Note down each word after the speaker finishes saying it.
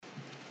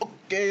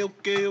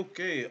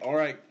Okay. All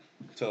right.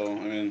 So, I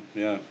mean,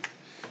 yeah.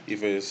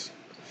 Ife's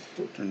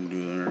turn to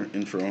do their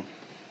intro.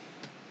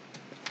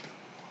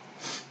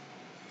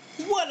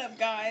 What up,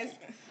 guys?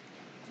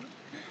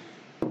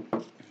 Y'all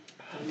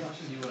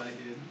should do what I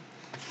did.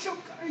 Yo,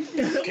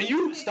 guys. Can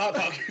you stop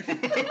talking?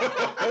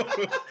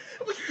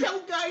 Yo,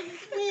 guys,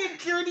 it's me and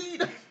Dirty.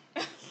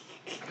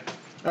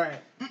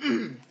 Alright.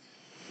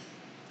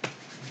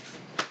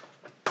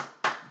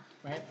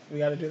 Right? We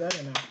gotta do that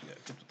or no?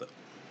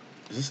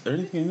 Is this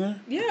anything in there?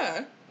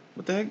 Yeah.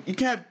 What the heck? You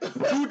can't do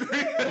three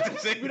at the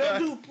same We don't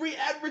time. do free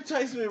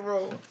advertisement,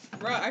 bro.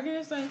 Bro, I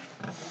can just say.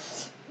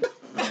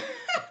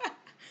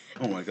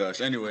 Oh my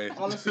gosh. Anyway.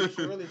 Honestly,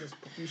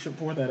 you should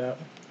pour that out.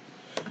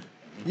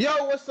 Yo,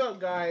 what's up,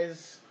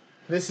 guys?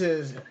 This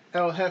is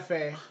El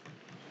Jefe,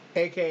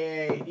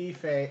 aka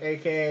Ife,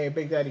 aka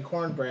Big Daddy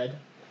Cornbread.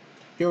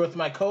 Here with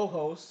my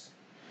co-host,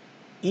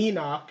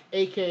 Enoch,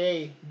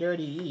 aka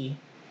Dirty E.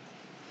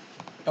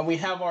 And we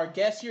have our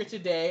guest here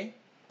today.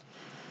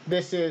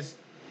 This is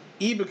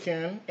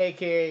Ibukun,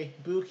 aka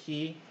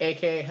Buki,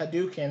 aka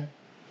Hadouken.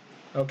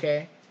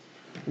 Okay?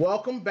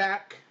 Welcome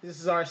back. This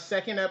is our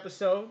second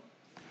episode.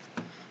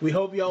 We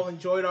hope y'all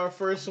enjoyed our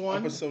first one.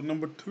 Episode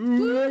number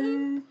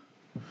 2.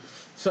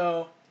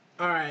 So,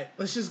 alright,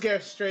 let's just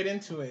get straight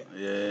into it.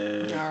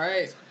 Yeah. All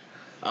right.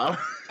 I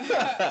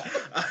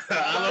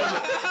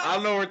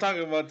don't know what we're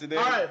talking about today.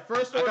 Alright,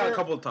 first I got a order.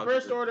 couple of topics.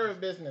 First order of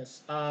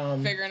business.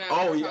 Figuring out. Oh,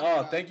 what we're yeah. talking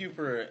about. Thank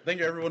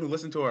you everyone who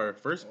listened to our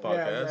first podcast.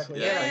 Yeah, exactly.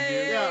 Thank you.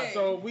 Yeah,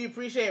 so we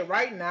appreciate it.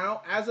 Right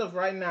now, as of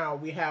right now,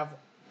 we have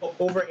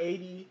over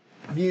 80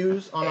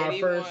 views on our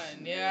 81,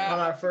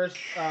 first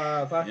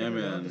Yeah,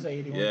 man.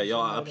 Yeah,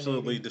 y'all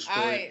absolutely Aight.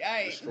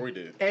 destroyed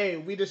it. Hey,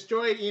 we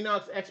destroyed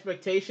Enoch's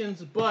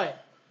expectations,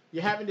 but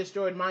you haven't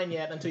destroyed mine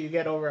yet until you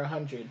get over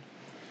 100.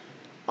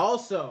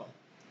 Also,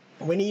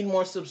 we need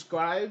more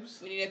subscribes.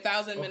 We need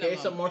 1,000 minimum. Okay,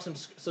 some more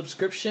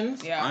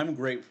subscriptions. Yeah. I'm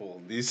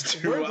grateful. These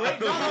two. We're great.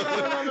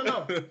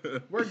 No.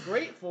 We're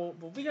grateful,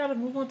 but we gotta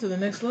move on to the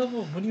next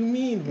level. What do you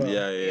mean, bro?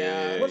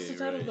 Yeah. What's the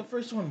title of the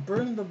first one?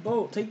 Burn the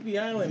boat. Take the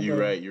island. You're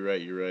bro.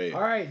 right.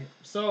 All All right.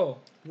 So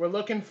we're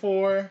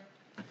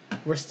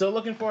still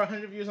looking for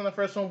 100 views on the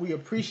first one. We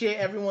appreciate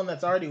everyone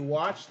that's already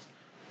watched.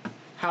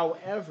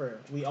 However,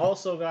 we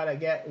also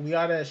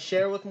gotta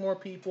share with more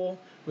people.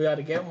 We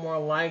gotta get more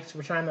likes.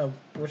 We're trying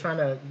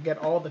to get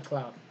all the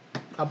clout,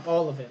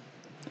 all of it.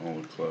 Oh,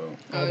 the cloud.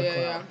 Oh,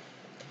 yeah.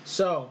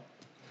 So,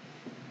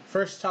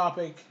 first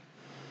topic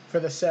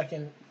for the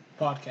second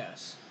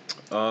podcast.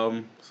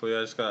 So yeah,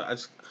 I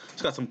just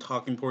got some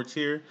talking points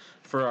here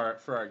for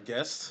our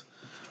guests.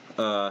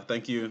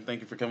 Thank you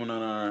for coming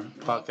on our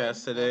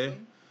podcast today.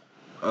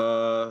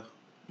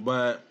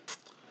 But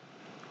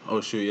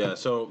oh shoot, yeah.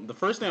 So the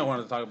first thing I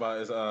wanted to talk about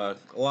is a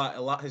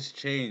lot has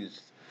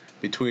changed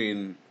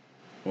between,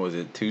 what was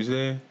it,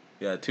 Tuesday?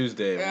 Yeah,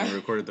 Tuesday when we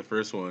recorded the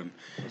first one,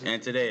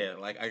 and today.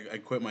 Like I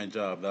quit my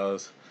job. That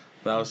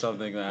was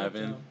something that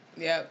happened.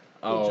 Yep.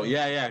 Oh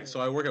yeah. So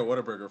I work at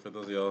Whataburger, for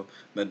those of y'all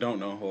that don't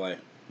know.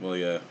 Well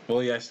yeah,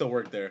 I still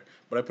work there,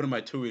 but I put in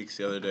my 2 weeks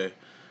the other day,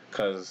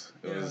 cause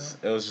it was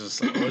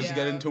just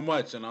getting too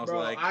much, and I was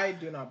like, I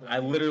do not. I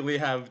literally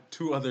have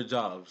 2 other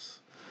jobs.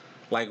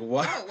 Like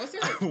what? Oh, what's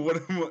your?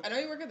 What I know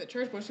you work at the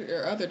church. What's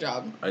your other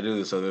job? I do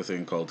this other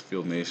thing called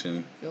Field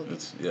Nation.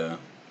 It's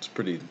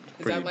pretty Is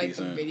that like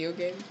decent. some video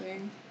game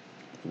thing?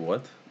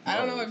 What? I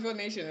don't know what Field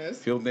Nation is.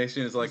 Field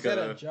Nation is like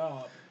a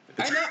job.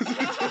 I know.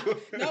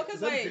 No,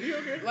 because like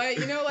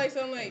you know, like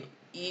some like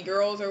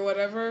e-girls or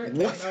whatever.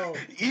 What? No.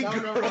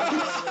 E-girls?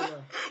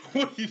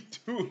 What are you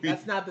doing?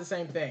 That's not the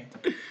same thing.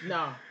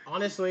 No,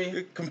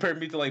 honestly. Compare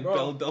me to like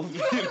Belle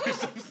Delphine or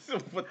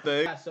something. What the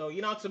heck? Yeah, so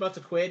Enoch's about to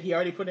quit. He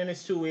already put in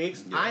his 2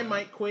 weeks. Yeah. I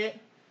might quit.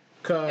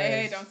 Cause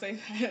Hey, don't say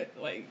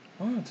that. Like.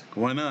 What?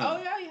 Why not?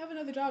 Oh yeah, you have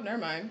another job. Never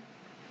mind.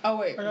 Oh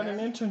wait. I got an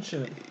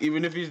internship.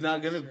 Even if he's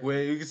not gonna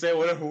quit, we can say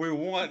whatever we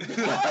want. It's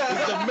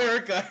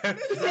America.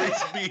 Free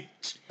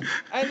speech.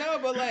 I know,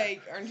 but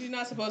like, aren't you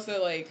not supposed to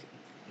like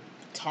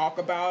talk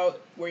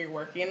about where you're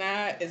working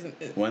at? Isn't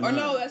it? Why Or not?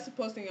 no, that's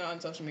posting it on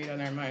social media.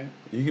 Never mind.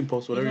 You can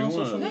post whatever you Even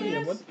on social want.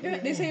 media. No,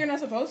 What- they say you're not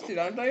supposed to,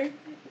 don't they?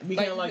 We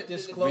Like, can't like the-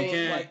 disclose.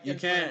 You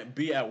can't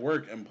be at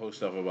work and post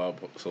stuff about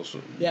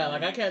social. Yeah,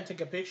 like I can't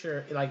take a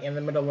picture like in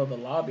the middle of the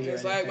lobby.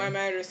 It's or like my anything.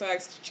 manager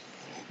sucks.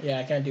 Yeah,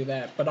 I can't do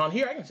that. But on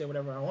here, I can say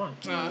whatever I want.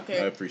 Oh, I okay.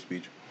 have free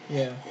speech.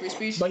 Yeah. Free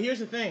speech. But here's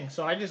the thing.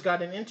 So I just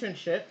got an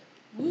internship,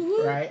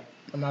 Woo-hoo. right?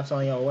 I'm not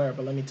telling y'all where,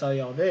 but let me tell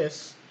y'all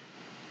this.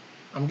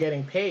 I'm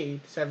getting paid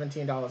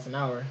 $17 an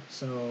hour.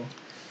 So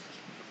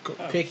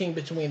picking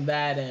between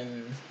that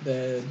and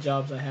the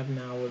jobs I have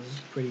now was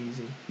pretty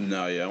easy.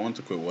 No, yeah, I want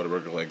to quit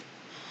Whataburger. Like,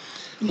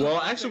 well,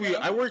 actually,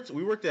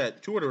 we worked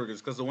at 2 Whataburgers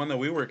because the one that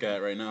we work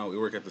at right now, we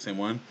work at the same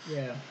one.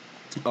 Yeah.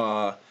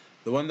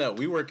 The one that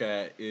we work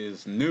at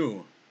is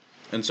new,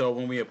 and so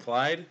when we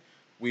applied,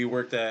 we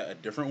worked at a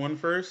different one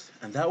first,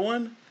 and that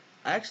one,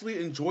 I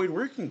actually enjoyed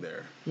working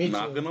there. Me too.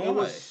 Not gonna It lie.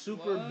 was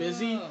super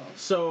busy,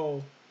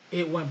 so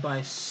it went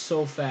by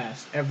so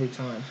fast every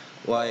time.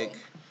 Like,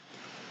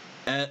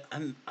 and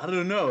I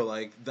don't know,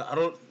 like I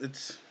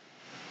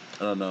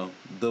don't know.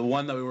 The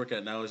one that we work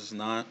at now is just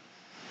not.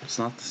 It's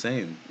not the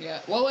same. Yeah.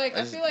 Well, like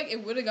I feel like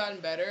it would have gotten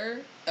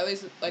better at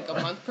least like a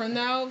month from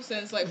now,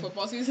 since like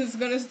football season is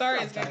gonna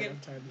start. It's gonna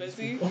get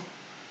busy.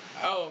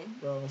 Oh.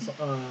 Bro, so,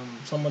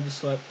 someone just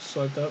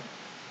swiped up,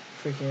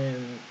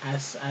 freaking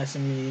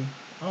asking me.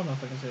 I don't know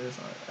if I can say this.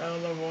 I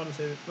don't know if I want to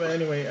say this, but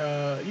anyway,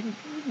 you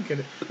can get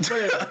it.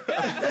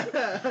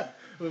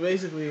 But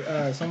basically,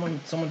 someone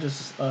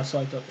just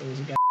swiped up. It was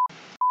a guy,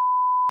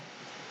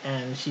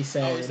 and she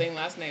said. Oh, we're saying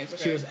last names.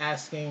 Okay. She was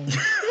asking.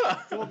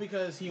 Well,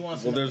 because he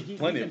wants. Well, there's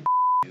plenty of.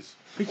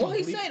 Well,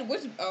 he said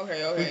which.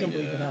 Okay. We can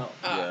bleep it out.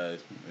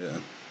 Yeah.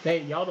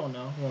 Hey, y'all don't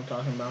know who I'm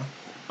talking about.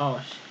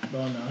 Oh,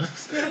 don't know.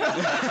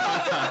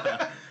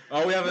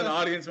 Oh, we have an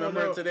audience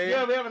member today?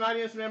 Yeah, we have an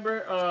audience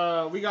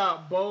member. We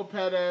got Bo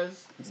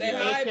Perez, Say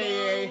hi,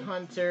 a.k.a. Bo.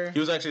 Hunter. He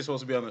was actually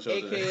supposed to be on the show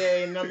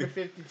a.k.a. number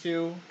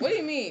 52. What do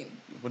you mean?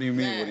 What do you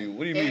mean?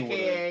 What do you mean?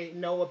 A.k.a.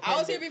 no appendix. I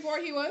was here before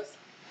he was.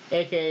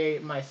 A.k.a.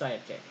 my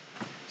sidekick.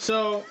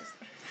 So,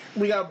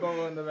 we got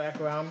Bo in the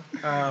background.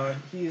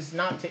 He's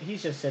not.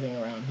 He's just sitting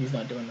around. He's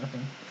not doing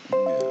nothing.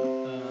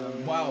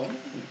 Wow.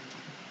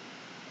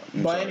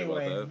 But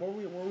anyway, what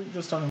were we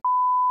just talking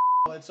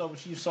about? So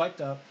she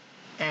swiped up,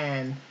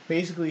 and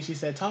basically she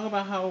said, "Talk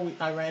about how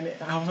I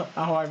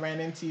ran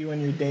into you on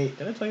your date."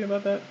 Did I tell you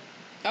about that?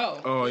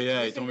 Oh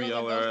yeah, you told me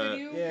y'all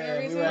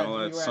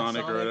are at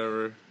Sonic or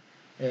whatever.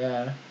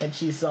 Yeah, and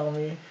she saw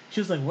me.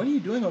 She was like, "What are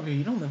you doing over here?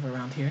 You don't live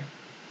around here."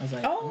 I was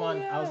like, "Come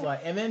on." Yeah. I was like,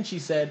 and then she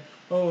said,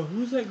 "Oh,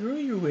 who's that girl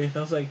you're with?"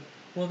 I was like,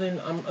 "Well,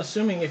 then I'm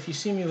assuming if you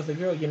see me with a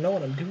girl, you know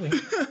what I'm doing."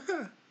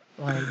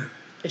 Like.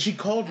 And she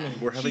called me.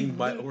 We're having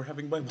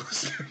Bible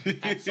study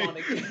at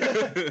Sonic.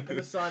 At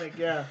the Sonic,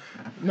 yeah.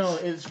 No,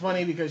 it's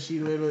funny because she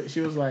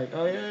was like,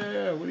 "Oh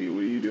yeah, what are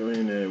you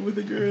doing with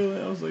the girl?"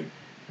 And I was like,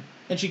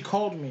 and she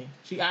called me.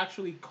 She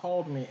actually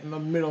called me in the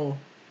middle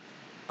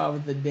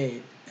of the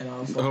date, and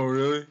I was like, "Oh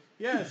really?"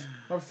 Yes.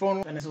 Her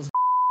phone, and it was,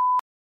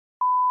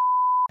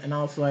 and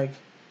I was like,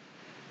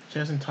 she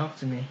hasn't talked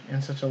to me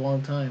in such a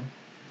long time.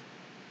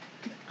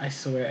 I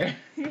swear.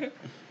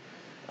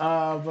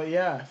 But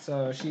yeah,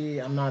 so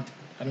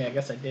I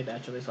guess I did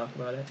actually talk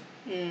about it.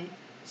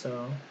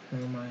 So,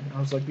 never mind. I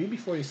was like,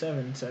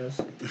 BB47 says.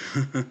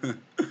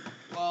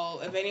 Well,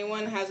 if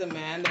anyone has a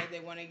man that they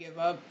want to give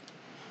up,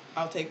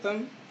 I'll take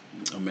them.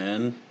 A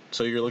man?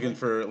 So you're looking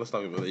for, let's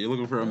talk about it. You're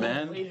looking for a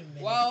man? Wait a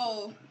minute.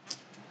 Well,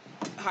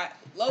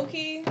 low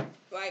key,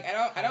 like I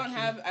don't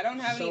have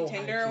any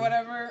Tinder or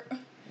whatever.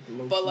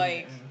 But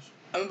like,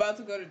 I'm about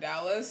to go to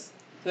Dallas.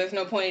 So there's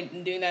no point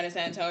in doing that in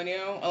San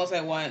Antonio unless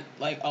I want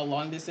like a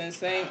long distance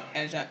thing,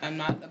 and I'm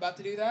not about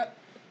to do that.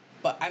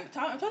 But I'm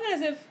talking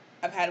as if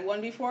I've had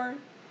one before.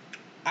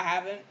 I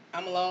haven't.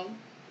 I'm alone,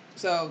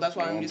 so that's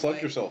why I'm just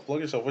plug yourself. Plug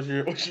yourself. What's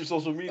your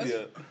social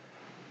media?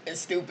 It's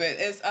stupid.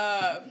 It's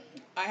I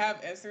have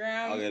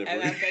Instagram,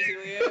 and that's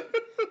basically it.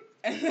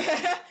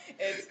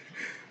 It's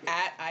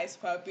at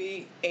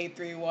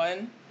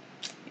IcePuppy831.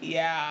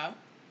 Yeah.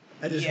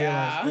 I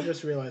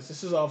just realized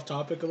this is off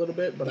topic a little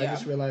bit, but I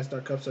just realized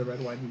our cups are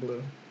red, white, and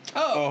blue.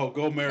 Oh,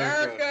 go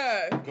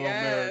America! Go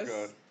yes.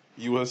 America!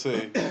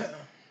 USA.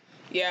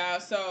 Yeah,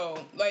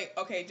 so, like,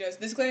 okay,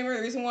 just disclaimer,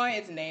 the reason why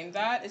it's named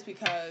that is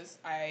because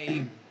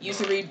I used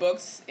to read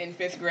books in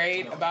 5th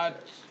grade about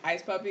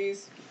ice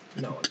puppies.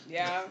 No.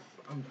 Yeah.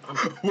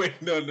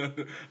 Wait, no.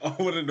 I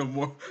want to know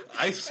more.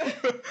 Ice.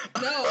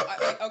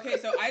 Okay,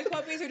 so ice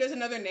puppies are just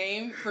another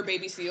name for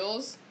baby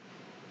seals.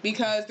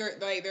 Because they're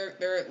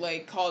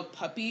called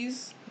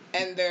puppies,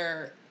 and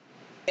they're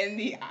in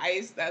the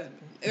ice. They're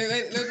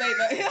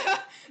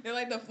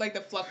like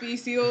the fluffy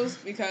seals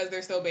because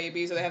they're still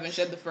babies, so they haven't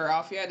shed the fur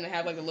off yet, and they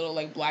have like the little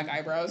like black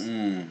eyebrows.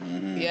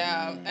 Mm-hmm.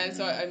 Yeah, and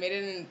so I made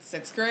it in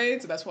 6th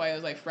grade, so that's why it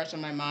was like fresh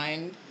on my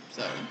mind.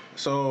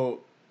 So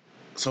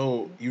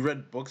you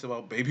read books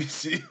about baby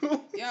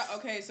seals? Yeah.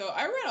 Okay. So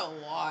I read a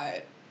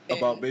lot.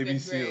 About baby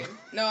seals.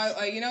 No,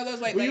 those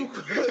like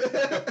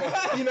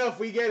if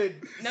we get it.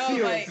 No,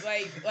 seals.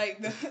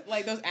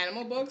 like those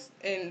animal books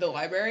in the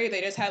library.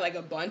 They just had like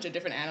a bunch of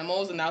different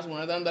animals, and that was one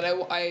of them that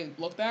I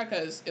looked at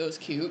because it was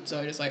cute.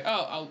 So I just like,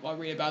 I'll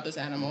read about this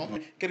animal.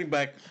 Getting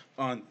back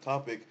on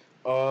topic.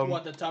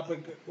 What the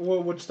topic?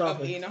 Which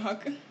topic? Of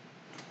Enoch.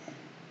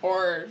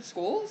 Or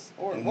schools?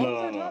 Or what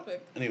was that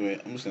topic?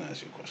 Anyway, I'm just gonna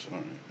ask you a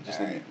question.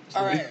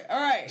 All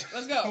right.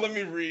 Let's go. Let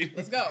me read.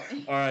 Let's go.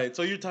 All right.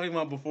 So you're talking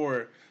about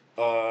before,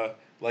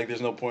 like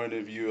there's no point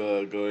if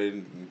you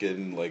going and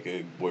getting like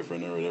a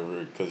boyfriend or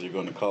whatever because you're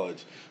going to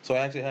college. So I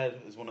actually had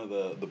as one of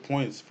the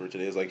points for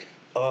today is like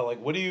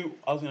what do you?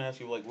 I was gonna ask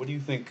you like what do you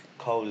think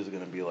college is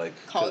gonna be like?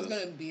 College is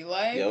gonna be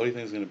like? Yeah. What do you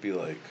think it's gonna be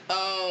like?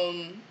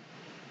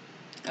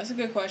 That's a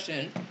good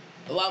question.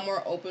 A lot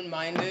more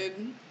open-minded.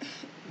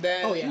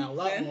 A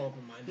lot more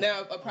open-minded.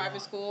 Now, a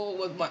private school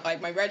with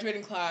my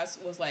graduating class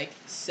was like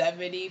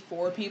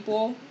 74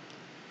 people,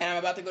 and I'm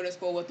about to go to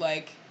school with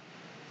like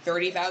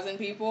 30,000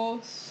 people.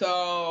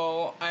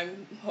 So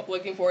I'm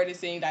looking forward to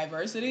seeing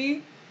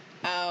diversity.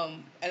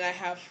 And I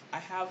have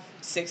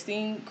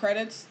 16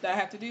 credits that I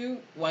have to do.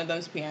 One of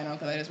them's piano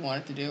because I just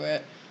wanted to do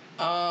it.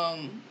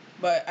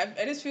 But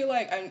I just feel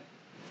like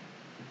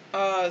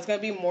it's gonna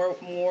be more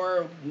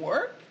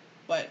work,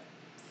 but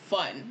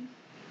fun.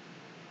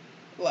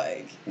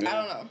 Like I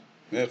don't know.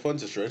 Yeah,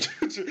 fun's a stretch.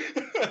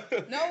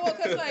 No, well,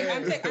 cause like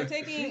I'm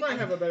taking. You might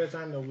have a better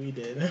time than we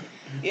did.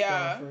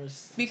 Yeah,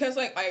 because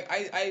like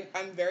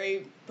I'm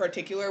very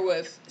particular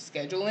with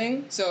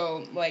scheduling.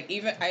 So like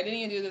I didn't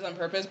even do this on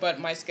purpose, but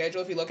my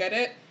schedule, if you look at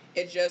it,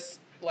 it's just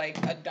like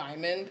a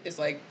diamond. It's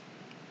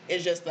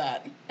just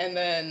that, and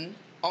then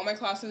all my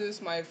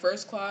classes. My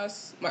earliest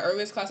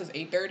class is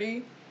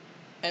 8:30,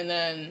 and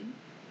then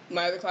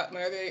my other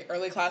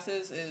early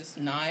classes is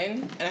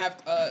 9, and I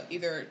have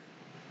either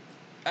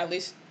at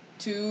least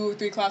 2 or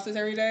 3 classes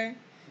every day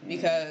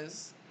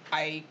because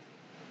I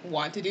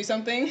want to do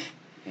something.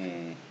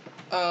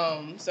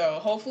 So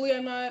hopefully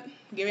I'm not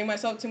giving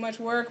myself too much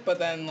work, but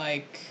then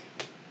like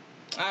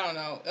I don't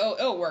know,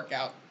 it'll work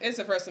out. It's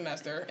the first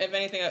semester. If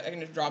anything, I can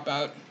just drop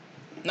out,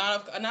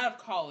 not of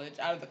college,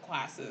 out of the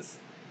classes.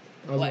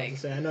 I was about to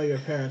say, I know your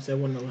parents, they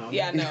wouldn't allow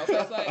yeah, that. no,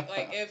 because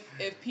like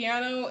if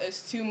piano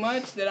is too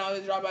much, then I'll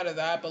just drop out of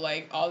that. But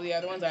like all the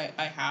other ones, I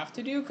have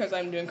to do because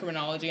I'm doing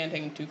criminology and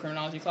taking 2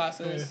 criminology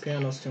classes. I mean, if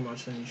piano's too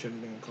much, then you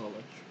shouldn't be in college.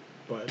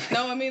 But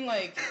no, I mean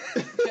like,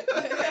 no,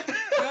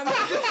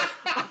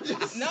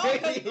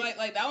 because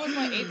like that was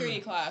my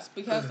 8:30 class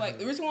because like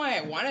the reason why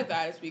I wanted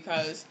that is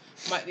because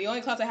the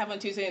only class I have on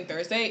Tuesday and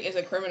Thursday is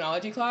a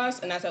criminology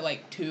class, and that's at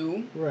like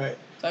 2. Right.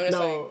 So I'm just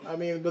I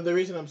mean, but the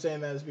reason I'm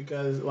saying that is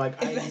because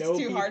like I know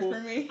too people. Hard for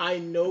me. I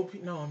know.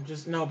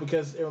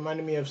 Because it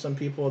reminded me of some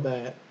people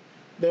that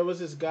there was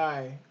this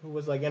guy who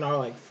was like in our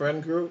like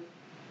friend group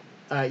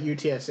at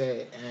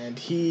UTSA, and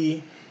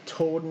he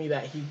told me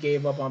that he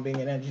gave up on being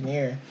an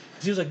engineer.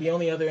 He was like the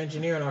only other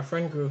engineer in our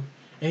friend group,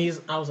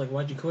 and I was like,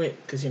 why'd you quit?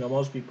 Because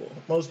most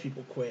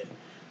people quit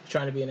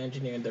trying to be an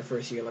engineer in their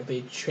first year. Like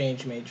they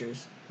change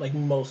majors, like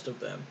most of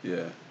them.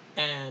 Yeah.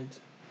 And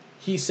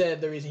he said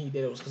the reason he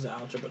did it was because of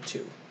algebra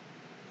 2.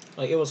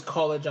 Like it was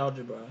college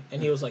algebra,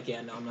 and he was like,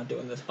 yeah, no, I'm not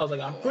doing this. I was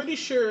like, I'm pretty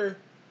sure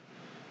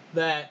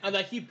that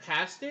he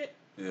passed it.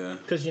 Yeah.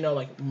 Because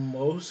like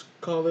most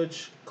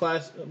college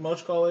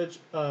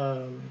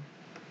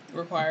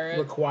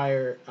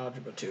require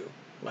algebra 2,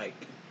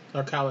 like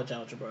or college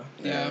algebra.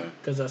 Yeah.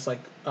 Because that's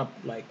like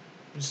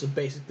just a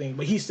basic thing.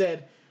 But he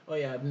said, oh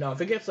yeah, no,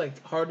 if it gets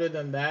like harder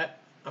than that,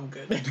 I'm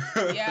good.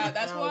 Yeah,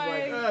 that's why. I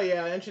was like, oh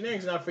yeah,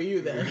 engineering's not for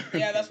you then.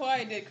 Yeah, that's why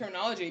I did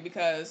criminology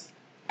because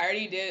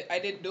I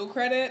did dual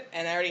credit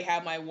and I already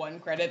had my 1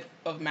 credit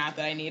of math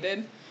that I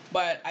needed.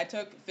 But I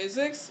took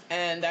physics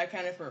and that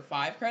counted for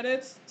 5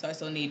 credits, so I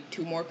still need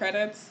 2 more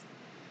credits.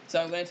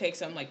 So I'm gonna take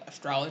some like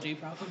astrology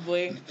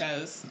probably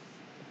because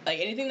like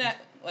anything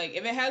that like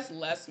if it has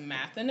less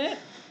math in it,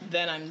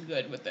 then I'm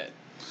good with it.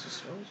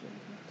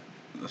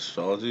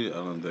 Astrology? I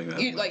don't think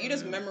that. You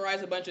just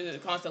memorize a bunch of the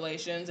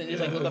constellations and just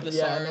like look up the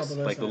stars.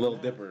 Like the Little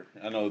Dipper.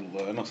 I know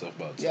stuff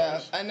about stars.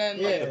 Yeah, and then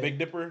like the Big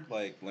Dipper.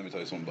 Like let me tell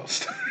you something about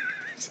stars.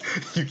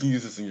 You can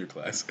use this in your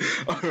class.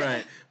 All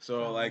right.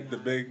 So like the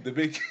big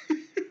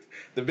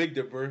the Big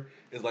Dipper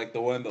is like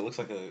the one that looks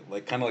like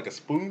kind of like a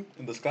spoon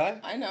in the sky.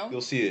 I know.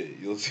 You'll see it.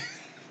 You'll see.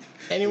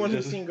 Anyone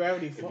who's seen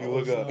Gravity Falls. If you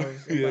look up,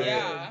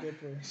 yeah.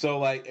 So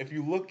like, if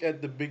you look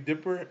at the Big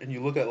Dipper and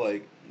you look at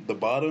like the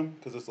bottom,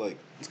 because it's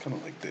kind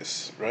of like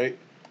this, right?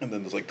 And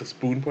then there's like the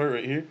spoon part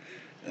right here,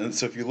 and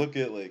so if you look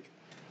at like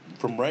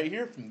from right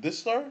here, from this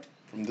stone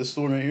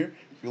right here,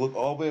 if you look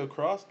all the way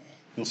across,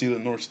 you'll see the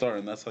North Star,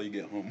 and that's how you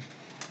get home.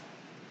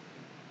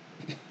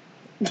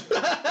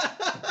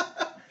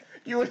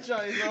 You were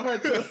trying so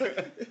hard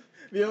to.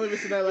 The only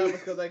reason I laugh is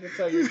because I can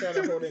tell you're kind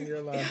of holding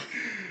your laugh.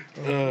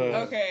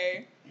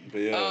 Okay. But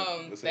yeah.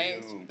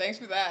 Thanks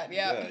for that.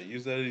 Yeah. Yeah.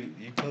 Use that.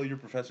 You tell your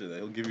professor that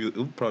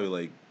he'll probably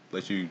like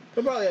let you.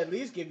 He'll probably at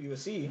least give you a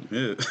C.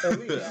 Yeah. At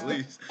least. At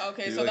least.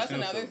 Okay, so that's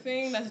another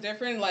thing that's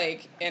different.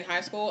 Like in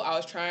high school, I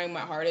was trying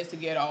my hardest to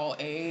get all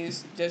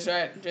A's, just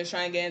trying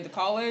to get into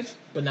college.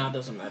 But now it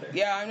doesn't matter.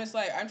 Yeah,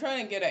 I'm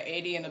trying to get an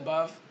 80 and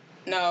above.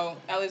 No,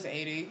 at least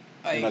 80.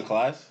 Like, in a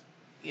class?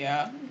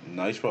 Yeah.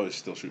 No, you should probably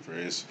still shoot for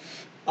A's.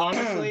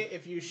 Honestly,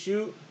 if you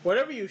shoot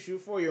whatever you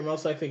shoot for, you're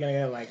most likely gonna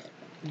get like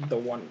the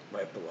one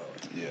right below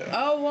it. Yeah.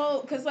 Oh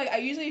well, cause like I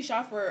usually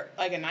shot for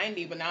like a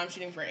 90, but now I'm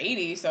shooting for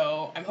 80,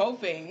 so I'm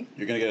hoping.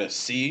 You're gonna get a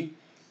C.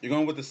 You're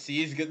going with the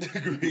C's, get the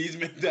degrees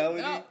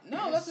mentality.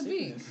 No, that's a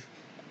B.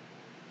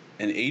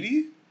 An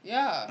 80?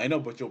 Yeah. I know,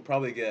 but you'll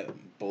probably get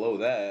below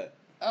that.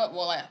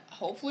 Well, like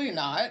hopefully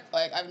not.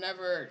 Like I've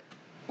never.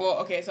 Well,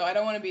 okay, so I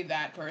don't want to be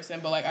that person,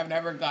 but like I've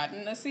never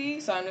gotten a C,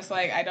 so I'm just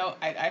like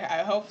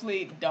I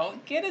hopefully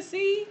don't get a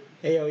C.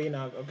 Hey yo,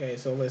 Enoch. Okay,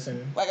 so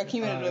listen. Like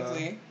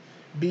accumulatively.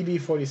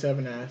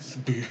 BB47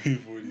 asked.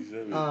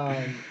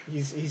 BB47.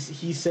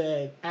 He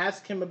said,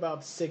 ask him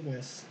about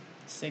Cygnus.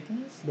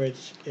 Cygnus?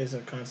 Which is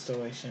a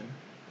constellation.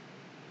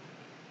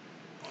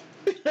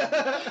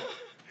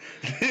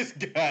 This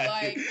guy.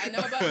 Like I know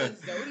about the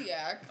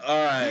zodiac.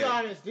 All right. Be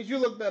honest. Did you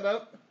look that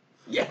up?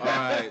 Yeah. All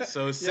right.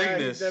 So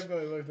Cygnus. Yeah,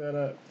 definitely looked that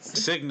up.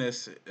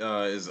 Cygnus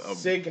is a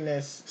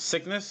Cygnus.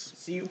 Cygnus.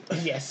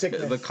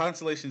 Cygnus. The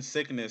constellation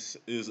Cygnus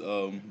is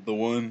the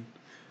one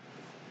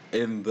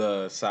in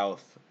the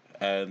south,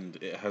 and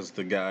it has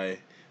the guy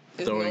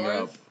Is throwing north?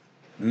 up.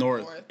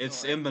 North. North,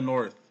 It's north. in the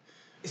north.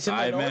 It's in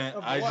the north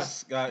of I what?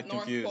 just got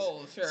North confused.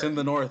 Pole, sure. It's in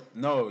the north.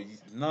 No. The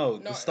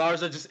North.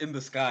 stars are just in the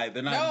sky.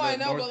 They're not. No, in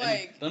the I know, north but,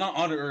 like- they're not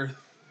on Earth.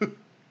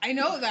 I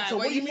know that. So but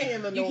what do you mean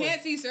in the You north?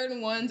 can't see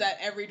certain ones at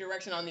every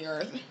direction on the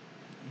Earth.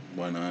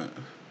 Why not?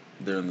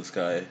 They're in the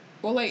sky.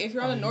 Well, like if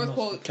you're on the North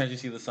Pole, Can't you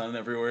see the sun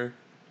everywhere?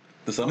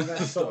 The sun is the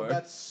star.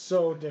 That's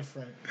so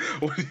different.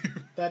 What do you?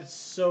 That's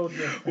so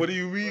different. What do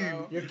you mean?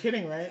 Bro. You're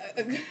kidding, right?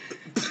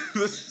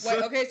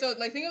 Wait, okay, so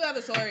like think about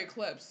the solar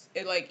eclipse.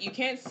 It like you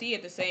can't see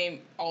it the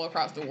same all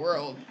across the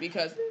world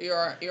because you're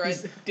at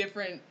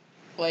different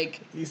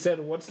like You said,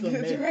 what's the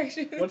myth?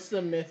 direction. What's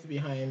the myth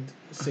behind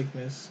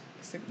sickness?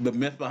 The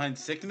myth behind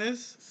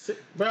sickness?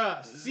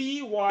 Bruh,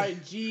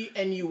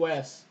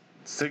 Cygnus.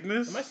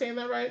 Sickness? Am I saying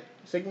that right?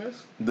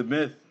 Cygnus? The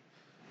myth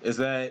is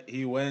that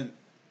he went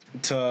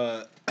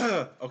to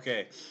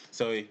okay,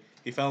 so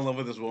he fell in love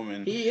with this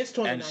woman. He is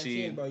 2019, and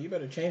she, bro. You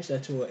better change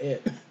that to a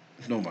it.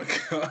 oh my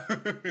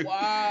god.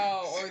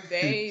 Wow, or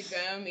they,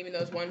 them, even though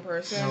it's one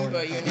person, No,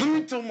 but you Let know.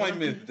 me tell my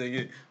myth, dang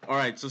it.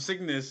 Alright, so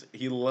Cygnus,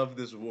 he loved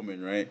this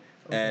woman, right?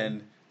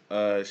 Okay.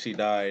 And she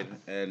died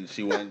and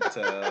she went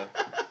to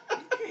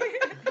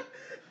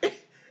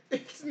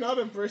It's not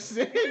a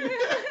person.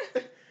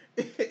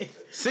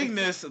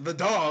 Cygnus, the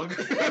dog,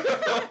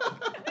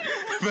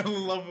 fell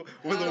in love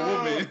with a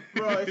woman.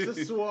 Bro, it's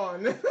a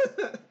swan.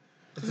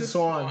 It's a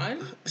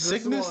swan.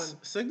 Cygnus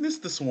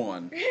the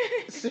swan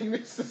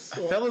Cygnus the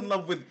swan. fell in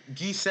love with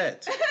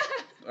Gisette.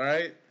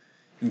 Alright?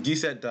 And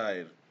Gisette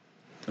died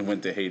and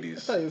went to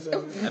Hades. I thought you said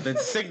And then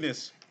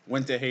Cygnus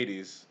went to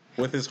Hades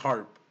with his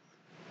harp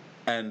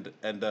and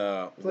Played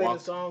a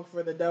walked. song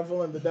for the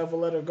devil and the devil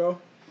let her go.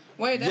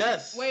 Wait,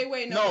 that's, Yes.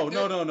 wait, No.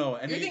 you're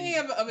And thinking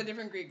of a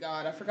different Greek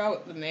god. I forgot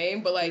what the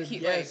name, but like he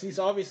Yes, he's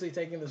obviously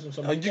taking this from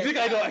like, somebody. you think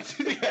I know? I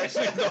think I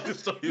actually know the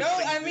story. of No,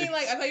 I Cygnus. mean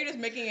like I thought you were just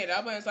making it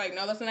up, and it's like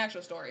no, that's an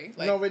actual story.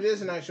 Like No, it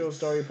is an actual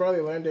story. You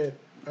probably learned it.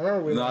 I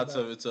remember we No, learned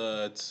it's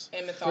that. it's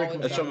in mythology.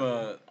 it's from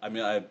a. I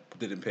mean, I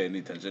didn't pay any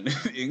attention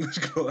in English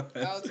class.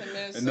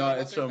 Alchemist, No,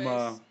 what's it's her from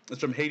face? it's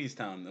from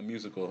Hadestown, a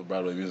musical, a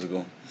Broadway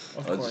musical.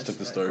 Of I course, just took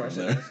the of story course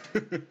from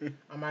it there.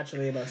 I'm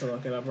actually about to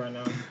look it up right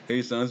now.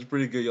 Hadestown, it's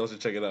pretty good. Y'all should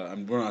check it out.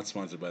 We're not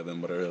sponsored by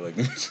them, but I really like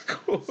the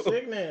musical.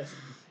 Cygnus.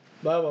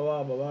 Blah, blah,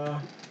 blah, blah, blah.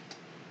 I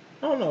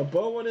don't know,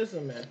 Bo, what is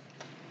it, man?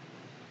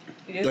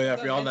 It is So yeah,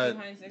 the for y'all myth that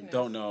behind sickness.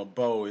 don't know,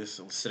 Bo is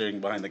sitting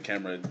behind the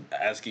camera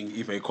asking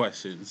Ife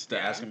questions,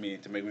 asking me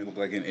to make me look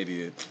like an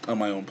idiot on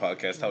my own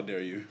podcast. How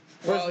dare you?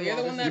 Well, First of you're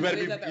the all, one that You better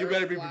believes that the you Earth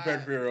better is be flat.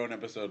 prepared for your own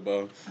episode,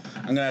 Bo.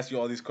 I'm gonna ask you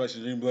all these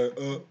questions and you'll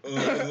be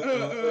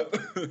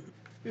like,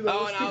 He's like,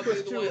 Oh, what's and I'll 2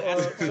 be plus the 2? one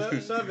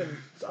asking Seven.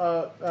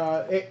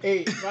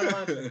 8. Final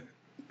answer.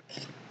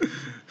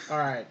 All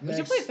right, We next.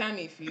 should play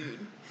Family Feud.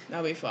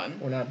 That'll be fun.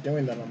 We're not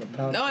doing that on the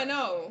podcast. No, I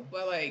know,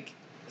 but like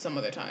some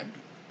other time.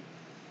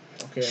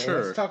 Okay, Sure.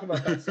 well, let's talk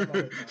about that some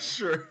other time.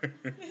 Sure.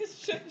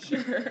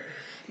 Sure.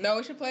 No,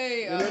 we should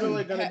play. You're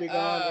literally gonna be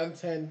gone in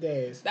 10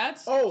 days.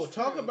 That's Talk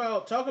true.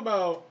 about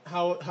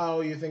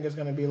how you think it's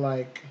gonna be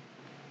like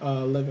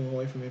living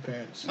away from your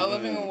parents. Oh,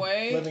 living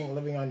away.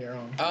 Living on your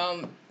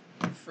own.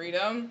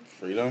 Freedom.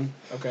 Freedom.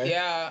 Okay.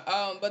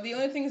 Yeah. But the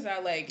only thing is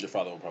that like Your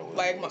father will probably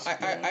like let us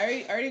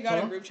I already got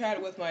Huh? a group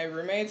chat with my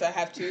roommates. I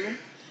have two,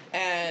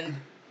 and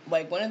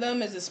like one of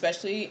them is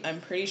especially I'm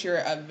pretty sure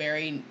a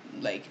very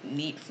like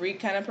neat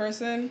freak kind of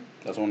person.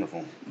 That's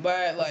wonderful. But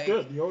That's like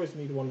good. You always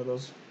need one of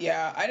those.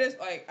 yeah, I just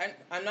like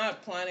I'm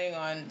not planning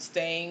on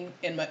staying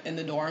in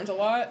the dorms a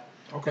lot.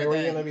 Okay, But where are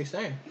you then- gonna be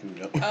staying?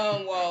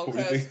 Well, What do you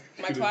because think?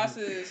 my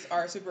classes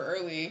are super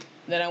early,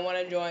 then I want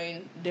to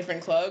join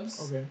different clubs,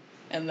 Okay.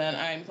 and then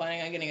I'm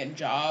planning on getting a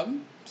job.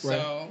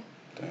 So,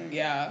 Dang.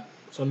 yeah.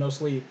 So no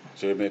sleep.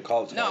 So you're gonna be a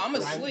college. No, I'm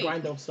person. asleep.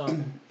 Grind don't stop.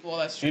 Well,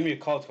 that's You're true. gonna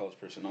be a college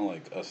person, not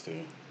like us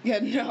two. Yeah,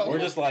 no. We're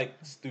just like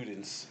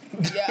students.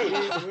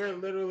 Yeah. We're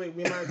literally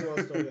we might as well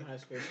still be high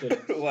school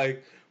students.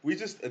 like we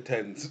just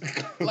attend.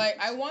 Like,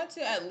 I want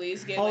to at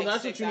least get Oh, like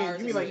that's 6 what you mean. hours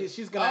You mean of like sleep.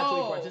 she's gonna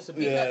actually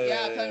participate? Because,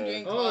 Yeah, because I'm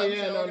doing Oh clubs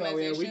yeah, and no, yeah. We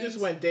organizations. just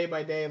went day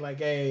by day, like,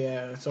 hey,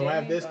 yeah. So I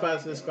have this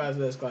class, this class,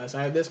 this class.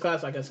 I have this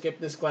class. I can skip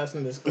this class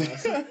and this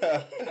class.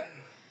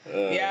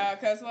 Yeah,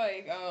 because,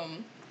 like,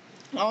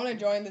 I want to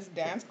join this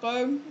dance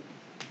club.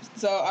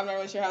 So I'm not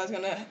really sure how that's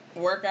gonna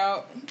work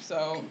out.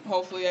 So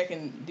hopefully I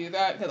can do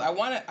that because I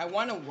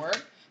wanna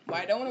work, but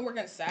I don't want to work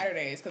on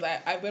Saturdays because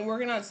I've been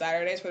working on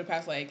Saturdays for the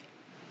past like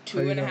How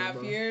you 2.5 doing,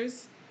 bro?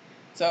 years.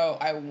 So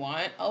I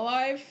want a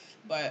life,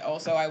 but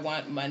also I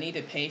want money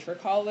to pay for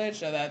college.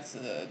 So that's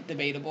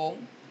debatable.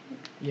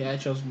 Yeah, I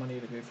chose money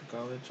to pay for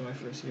college my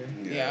first year.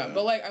 Yeah,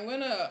 but like I'm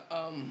gonna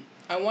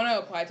I want to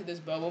apply to this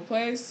bubble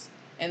place,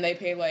 and they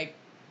pay like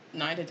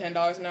 $9 to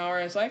 $10 an hour.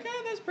 And it's like,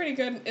 that's pretty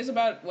good. It's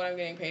about what I'm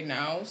getting paid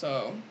now.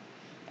 So,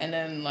 and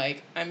then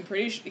like I'm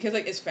pretty because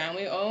like it's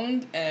family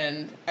owned,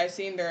 and I've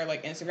seen their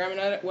like Instagram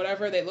and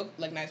whatever. They look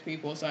like nice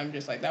people, so I'm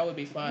just like that would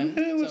be fun.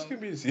 Yeah, let's So-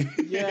 get busy.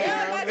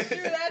 Yeah, that's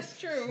true. That's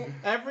true.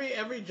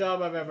 Every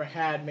job I've ever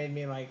had made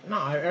me like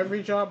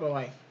every job, but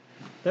like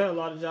There are a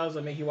lot of jobs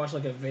that make you watch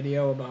like a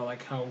video about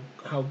like how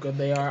good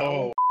they are.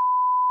 Oh.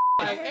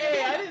 Like,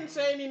 hey, I didn't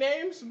say any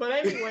names, but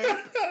anyway,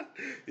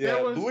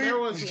 there was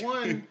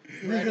one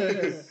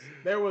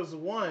there was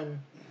one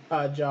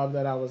job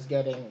that I was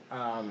getting,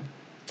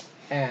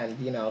 and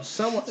you know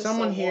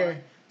someone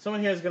here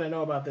is gonna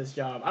know about this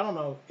job. I don't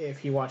know if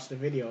he watched the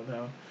video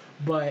though,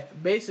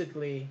 but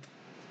basically,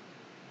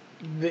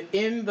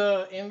 in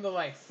the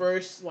like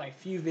first like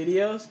few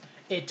videos,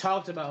 it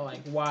talked about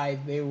like why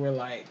they were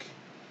like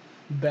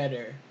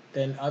better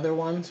than other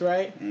ones,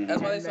 right? Mm-hmm.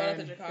 That's why they started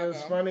in Chicago. It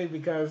was funny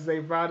because they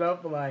brought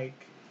up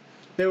like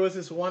there was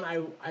this one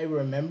I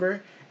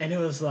remember, and it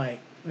was like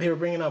they were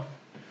bringing up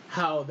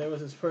how there was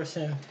this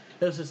person,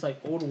 there was this like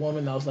old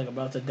woman that was like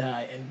about to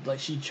die, and like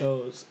she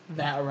chose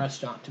that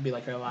restaurant to be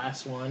like her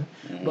last one,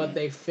 but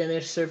they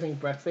finished serving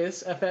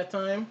breakfast at that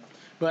time,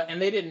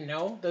 and they didn't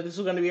know that this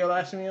was going to be her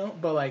last meal,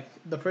 but like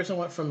the person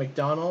went from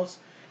McDonald's,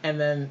 and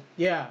then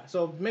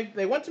so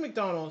they went to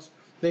McDonald's.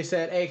 They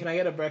said, "Hey, can I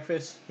get a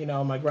breakfast? You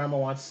know, my grandma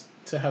wants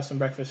to have some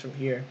breakfast from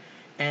here."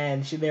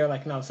 And they were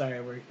like, "No, sorry,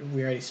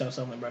 we already started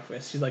selling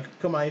breakfast." She's like,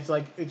 "Come on,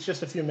 it's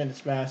just a few minutes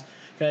past.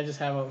 Can I just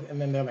have a?"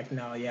 And then they're like,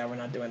 "No, yeah, we're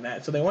not doing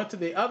that." So they went to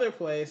the other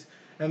place,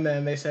 and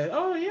then they said,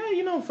 "Oh yeah,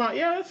 you know, fine,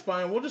 yeah, that's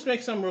fine. We'll just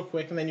make some real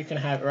quick, and then you can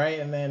have it, right?"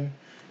 And then,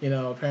 you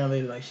know,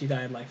 apparently like she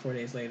died like 4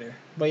 days later.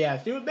 But yeah,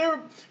 they were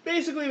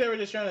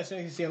just trying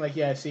to see like,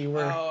 yeah, see,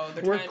 we're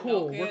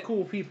cool, we're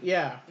cool people,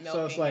 yeah. Milking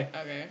so it's like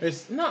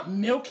it's not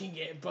milking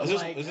it, but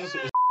is like this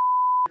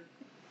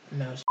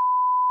no.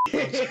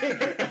 That's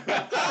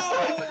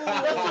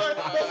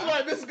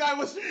why this guy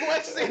was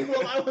flexing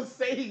while I was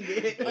saying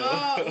it.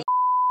 No,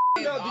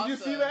 did you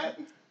see that?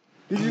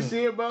 Did you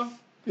see it, bro?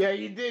 Yeah,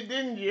 you did,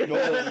 didn't you? No,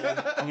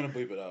 I'm gonna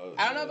bleep it out.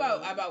 I don't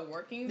know about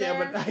working there.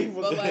 Yeah, but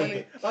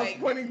I was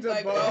pointing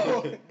to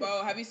Bo.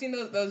 Bo, have you seen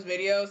those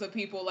videos of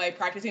people like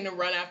practicing to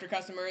run after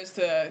customers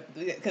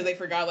because they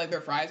forgot like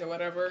their fries or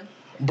whatever?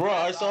 Bro,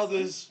 I saw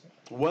this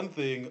one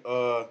thing.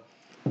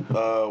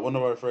 One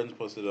of our friends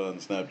posted it on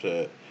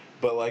Snapchat.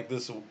 But like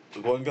this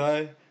one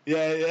guy, he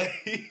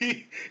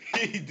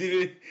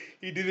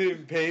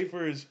didn't pay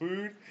for his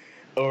food,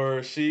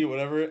 or she,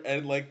 whatever,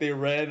 and like they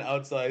ran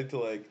outside to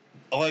like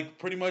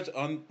pretty much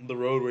on the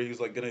road where he was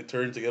like gonna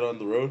turn to get on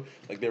the road,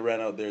 like they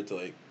ran out there to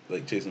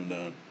like chase him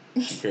down.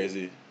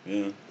 Crazy,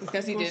 yeah.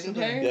 Because he didn't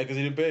pay. Yeah, because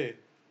he didn't pay.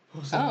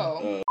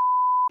 Oh.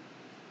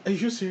 Are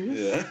you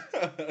serious?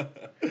 Yeah.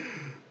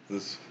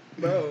 This.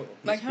 Bro,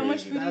 like how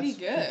much food did he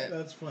get?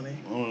 That's funny.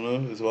 I don't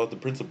know. It's about the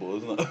principle,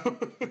 isn't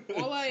it?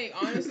 Well, like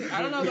honestly,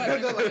 I don't know about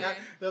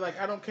they're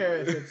like, I don't care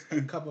if it's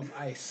a cup of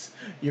ice.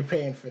 You're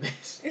paying for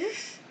this.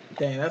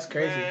 Dang, that's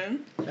crazy.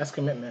 Man. That's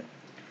commitment.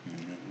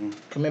 Mm-hmm.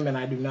 Commitment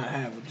I do not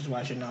have, which is why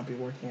I should not be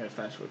working at a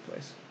fast food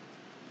place.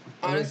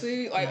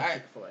 Honestly, like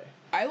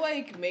I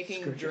like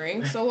making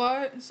drinks a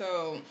lot,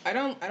 so I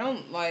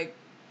don't like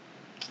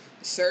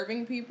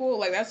serving people.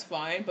 Like that's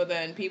fine, but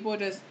then people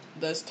just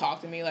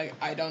talk to me like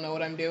I don't know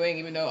what I'm doing,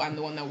 even though I'm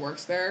the one that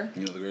works there.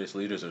 You know, the greatest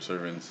leaders are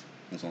servants.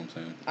 That's what I'm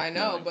saying. I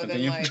know, but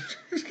then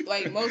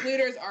like most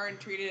leaders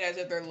aren't treated as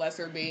if they're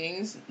lesser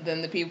beings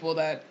than the people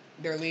that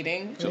they're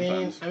leading.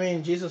 I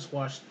mean, Jesus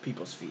washed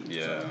people's feet.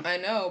 Yeah. So. I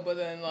know, but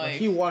then like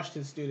he washed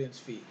his students'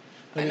 feet.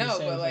 I know,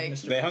 but like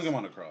they hung him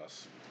on a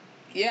cross.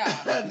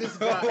 Yeah. This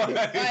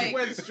guy he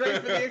went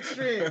straight for the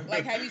extreme.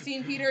 Like, have you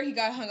seen Peter? He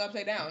got hung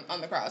upside down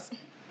on the cross.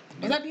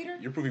 Was that Peter?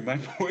 You're proving my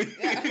point.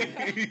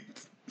 Yeah.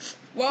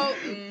 Well,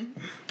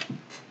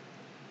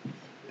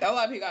 a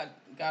lot of people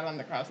got on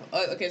the cross.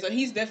 Okay, so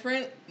he's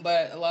different,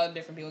 but a lot of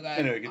different people got.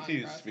 Anyway,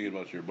 continue speaking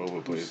about your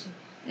boba place.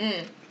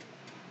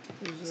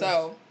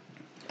 So,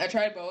 I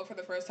tried boba for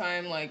the first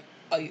time like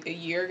a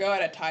year ago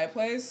at a Thai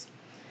place.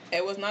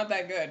 It was not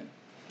that good.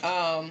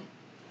 Because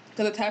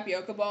the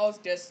tapioca balls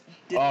just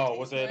didn't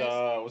was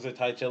it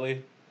Thai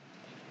chili?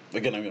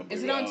 Again, I'm gonna.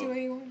 Is it on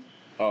 281?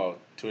 Oh,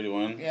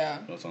 281? Yeah.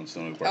 No, it's on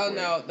Stony Parkway. Oh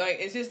no, like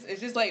it's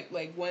just like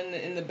when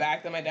in the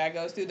back that my dad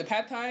goes to, the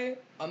pad thai,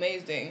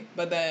 amazing.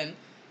 But then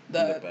in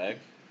the back?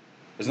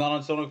 It's not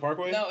on Stony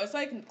Parkway? No, it's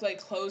like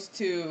close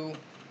to,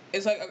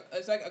 it's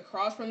like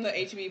across from the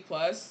HEB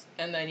Plus,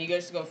 and then you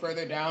just go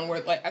further down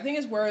where like I think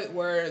it's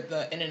where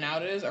the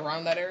In-N-Out is,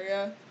 around that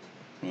area.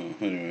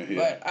 Anyway, yeah.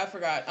 But I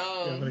forgot.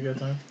 Having a good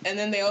time. And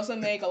then they also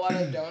make a lot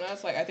of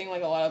donuts, like I think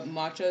like a lot of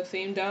matcha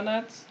themed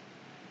donuts,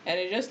 and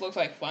it just looks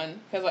like fun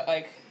because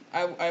like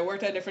I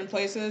worked at different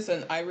places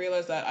and I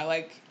realized that I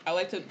like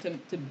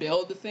to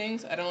build the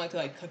things. I don't like to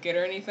like cook it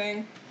or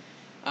anything.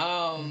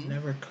 You've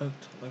never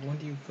cooked. Like when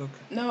do you cook?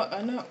 No,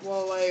 I know.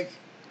 Well,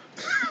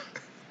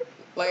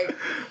 like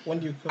when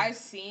do you cook? I've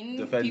seen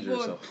Defend people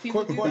yourself. do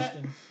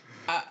question.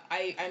 that.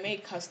 I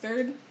made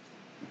custard.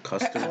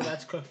 Custard. Oh,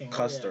 that's cooking.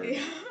 Custard.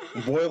 Yeah.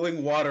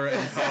 Boiling water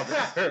and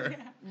powder.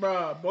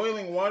 Bruh,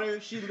 boiling water.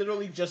 She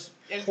literally just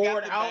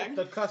poured out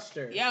the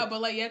custard. Yeah,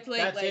 but like you have to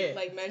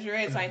like measure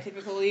it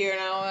scientifically and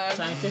all that.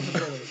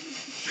 Scientifically.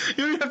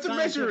 You don't have to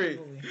measure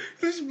it.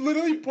 Just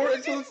literally pour it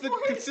until it's the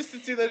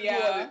consistency that you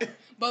want it.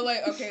 But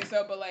like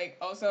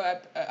also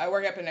I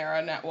work at Panera.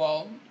 I'm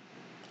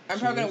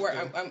probably gonna work.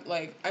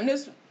 I'm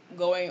just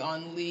going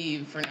on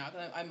leave for now.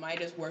 I might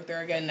just work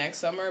there again next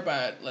summer,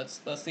 but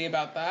let's see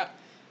about that.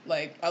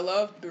 Like, I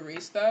love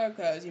barista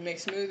because you make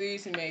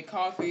smoothies, you make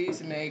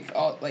coffees, you make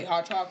all like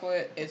hot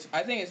chocolate.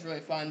 I think it's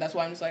really fun. That's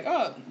why I'm just like,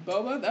 oh,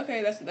 boba,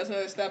 okay, that's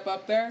another step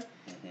up there.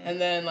 Mm-hmm. And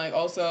then like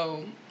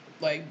also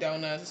like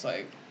donuts,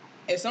 like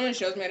if someone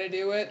shows me how to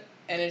do it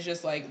and it's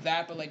just like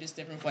that but like just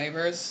different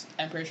flavors,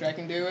 I'm pretty sure I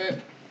can do it.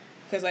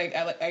 Because like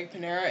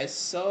Panera is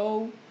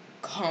so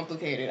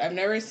complicated. I've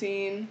never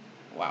seen.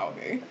 Wow.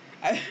 Okay.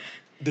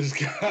 This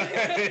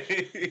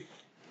guy.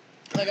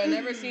 Like, I've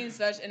never seen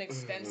such an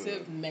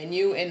extensive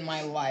menu in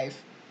my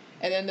life.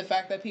 And then the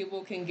fact that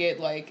people can get,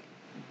 like,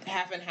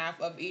 half and half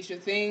of each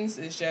of things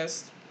is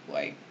just,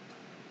 like,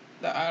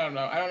 I don't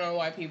know. I don't know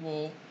why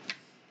people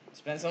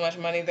spend so much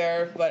money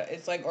there, but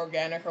it's, like,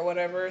 organic or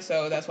whatever,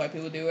 so that's why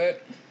people do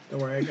it. Don't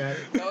worry, I got it.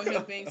 Mo's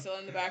just being still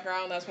in the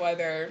background. That's why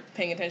they're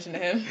paying attention to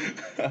him.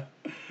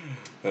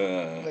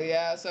 But,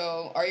 yeah,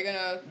 so are you going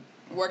to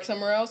work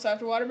somewhere else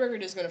after Waterberg or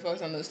just going to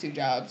focus on those 2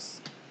 jobs?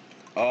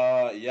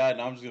 Yeah,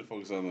 no, I'm just gonna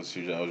focus on those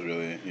 2 jobs,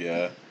 really,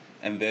 yeah.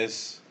 And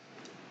this,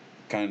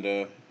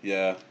 kinda,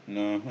 yeah,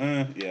 no,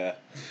 yeah.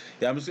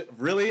 Yeah, I'm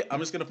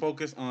just gonna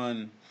focus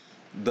on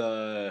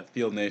the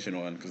Field Nation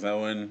one, because that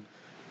one,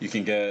 you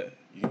can get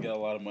a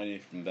lot of money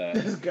from that.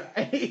 This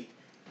guy.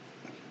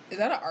 Is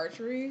that an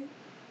archery?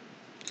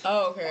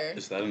 Oh, okay.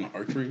 Is that an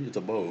archery? It's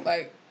a bow.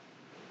 Like,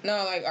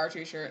 no, like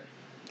archery shirt.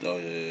 Oh,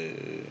 yeah.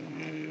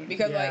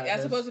 Because, like,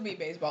 that's supposed to be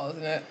baseball,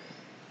 isn't it?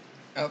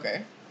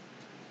 Okay.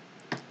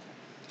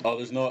 Oh,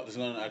 there's not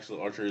an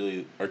actual archery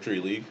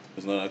league.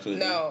 There's not actually.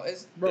 No,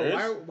 it's. Bro,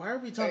 why are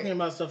we talking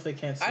about stuff they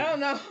can't see? I don't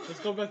know.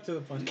 Let's go back to the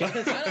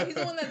podcast. I know he's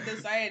the one that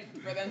decided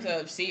for them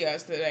to see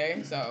us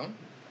today. So,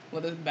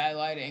 with this bad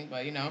lighting,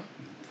 but you know.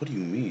 What do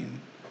you mean?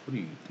 What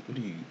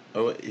do you?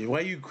 Oh,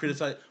 why you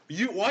criticize?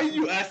 Why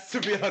you asked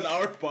to be on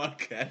our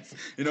podcast?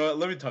 You know what?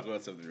 Let me talk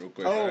about something real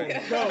quick. Oh,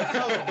 right? No,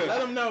 tell him.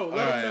 Let him know.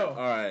 Let him know.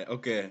 All right.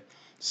 Okay.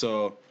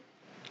 So.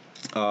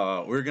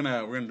 We're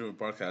gonna do a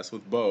podcast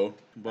with Bo.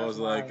 Bo's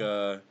like,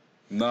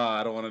 nah,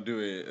 I don't want to do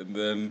it. And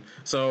then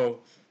so,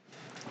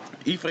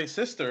 Ife's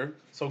sister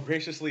so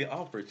graciously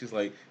offered. She's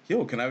like,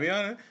 yo, can I be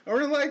on it? And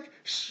we're like,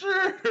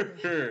 sure.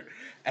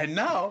 And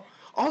now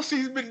all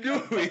she's been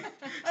doing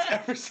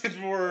ever since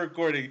we were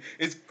recording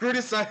is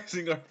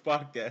criticizing our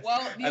podcast.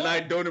 Well, and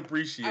I don't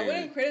appreciate it. I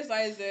wouldn't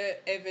criticize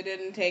it if it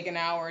didn't take an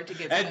hour to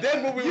get. And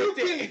then when we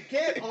can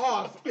get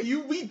off.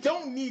 We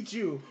don't need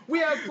you. We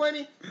have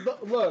plenty.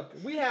 Look,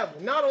 we have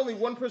not only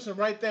one person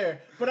right there,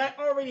 but I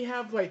already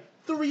have like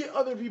 3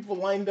 other people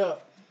lined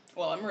up.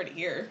 Well, I'm already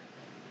here.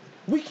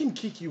 We can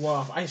kick you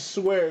off. I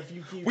swear, if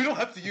you keep. We don't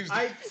have to use.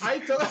 I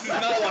told. This is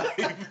not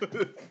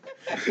live.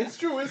 It's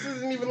true. This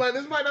isn't even live.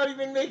 This might not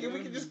even make it.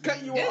 We can just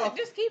cut you off.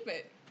 Just keep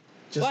it.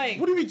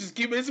 What do you mean? Just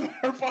keep it? It's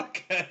our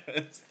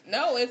podcast.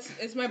 No,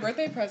 it's my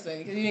birthday present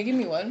because you didn't give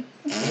me one.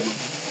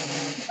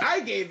 I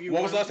gave you.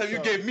 When was the last time you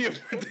gave me a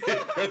birthday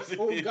present?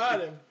 Oh,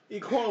 got him.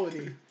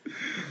 Equality.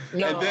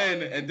 No.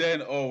 And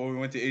then when we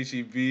went to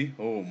HEB,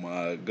 oh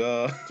my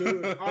god.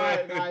 Dude, all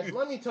right, guys,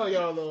 let me tell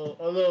y'all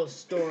a little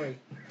story.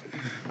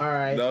 All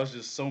right. That was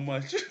just so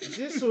much.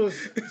 This was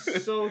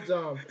so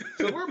dumb.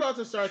 So we're about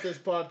to start this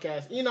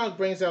podcast. Enoch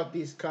brings out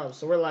these cups.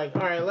 So we're like,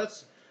 all right,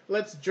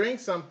 let's drink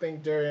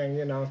something during,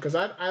 because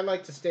I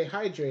like to stay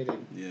hydrated.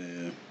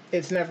 Yeah.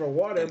 It's never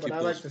water, but I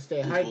like to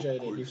stay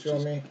hydrated. You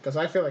feel me? Because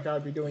I feel like I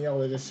would be doing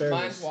y'all a disservice.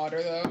 Mine's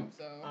water though.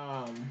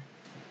 So.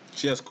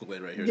 She has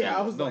Kool-Aid right here. Yeah,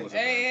 I was like,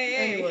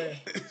 hey. Anyway,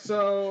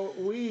 so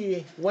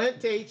we went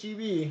to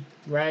HEB,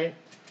 right?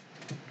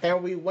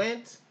 And we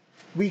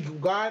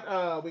got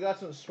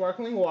some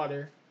sparkling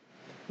water,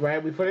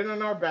 right? We put it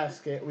in our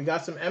basket. We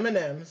got some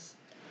M&Ms.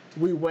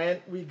 We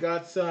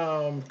got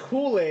some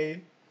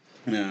Kool-Aid.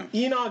 Yeah.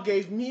 Enoch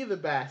gave me the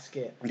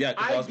basket. Yeah,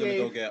 because I was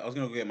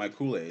gonna go get my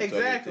Kool-Aid.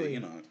 Exactly.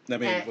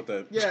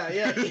 So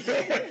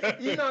Yeah.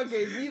 Enoch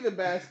gave me the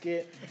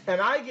basket,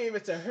 and I gave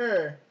it to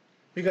her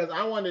because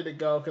I wanted to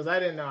go because I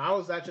didn't know. I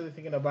was actually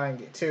thinking of buying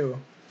it too,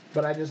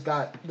 but I just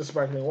got the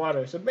sparkling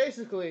water. So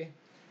basically,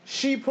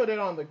 she put it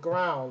on the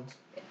ground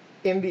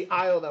in the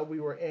aisle that we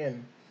were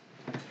in,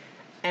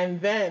 and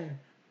then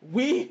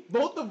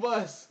both of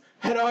us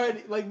had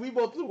already we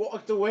both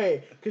walked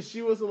away because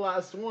she was the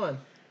last one.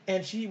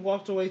 And she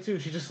walked away too.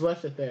 She just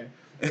left it there.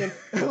 And,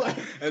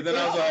 and then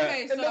I was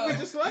like, and then we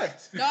just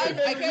left. No, I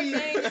kept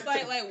saying just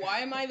like, why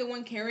am I the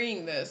one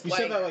carrying this? You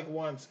said that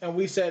once, and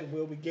we said,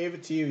 well, we gave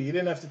it to you. You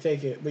didn't have to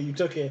take it, but you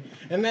took it.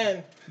 And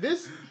then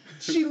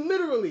she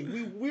literally,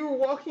 we were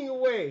walking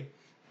away,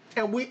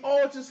 and we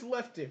all just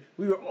left it.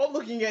 We were all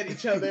looking at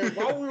each other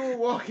while we were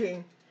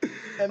walking.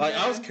 And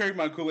I was carrying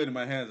my Kool-Aid in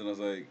my hands, and I was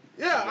like,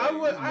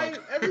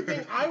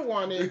 everything I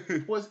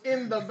wanted was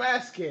in the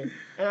basket,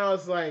 and I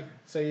was like,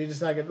 so you're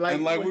just not gonna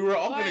and we were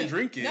all gonna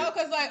drink it. No,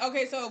 because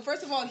okay, so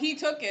first of all, he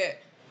took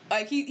it.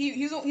 Like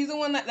he's the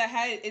one that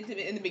had it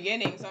in the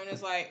beginning, so I'm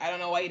just like, I don't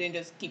know why he didn't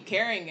just keep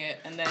carrying it,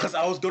 and then because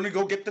I was gonna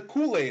go get the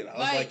Kool-Aid. I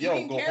was like, yo,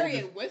 you can carry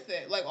it with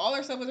it. Like all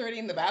our stuff was already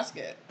in the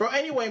basket. Bro,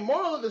 anyway,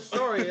 moral of the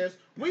story is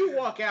we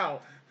walk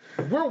out.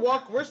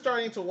 We're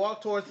starting to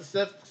walk towards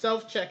the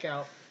self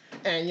checkout,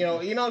 and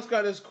Enoch's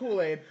got his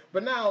Kool-Aid.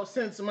 But now,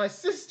 since my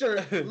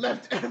sister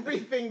left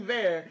everything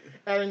there,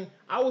 and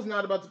I was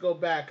not about to go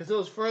back because it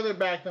was further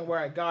back than where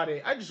I got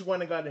it, I just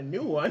went and got a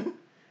new one,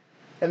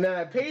 and then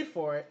I paid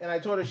for it, and I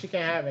told her she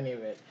can't have any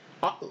of it.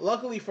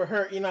 Luckily for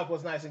her, Enoch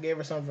was nice and gave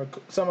her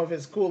some of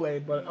his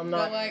Kool-Aid, but I'm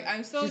not. But like,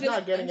 I'm still she's just,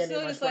 not getting I'm still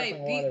any just of my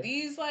like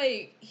these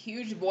like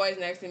huge boys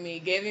next to me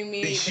giving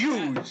me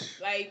huge.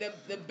 like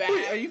the bag.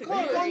 Wait, are you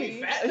calling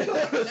me fat?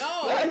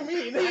 No, I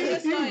mean, I'm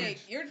just huge.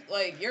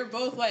 you're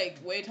both like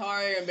way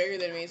taller and bigger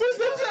than me. What's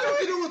that got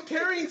to do with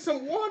carrying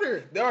some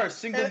water? There are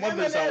single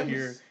mothers out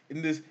here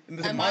in this.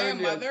 Am I a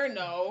mother?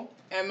 No.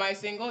 Am I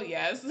single?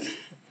 Yes.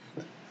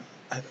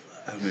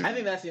 I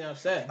think that's enough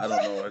said. I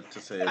don't know what to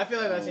say. I feel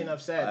like that's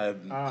enough said.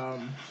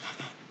 Well,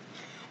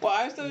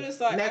 I'm still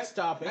just like next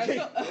topic.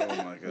 Oh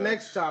my god.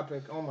 Next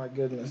topic. Oh my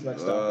goodness.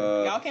 Next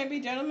topic. Y'all can't be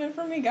gentlemen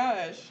for me,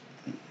 gosh.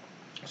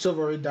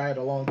 Chivalry died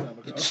a long time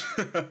ago.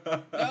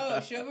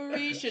 No,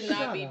 chivalry should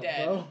not be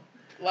dead. Bro.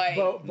 Like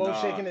Bo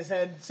shaking his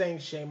head, saying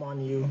 "Shame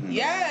on you."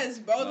 Yes,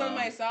 Bo's on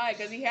my side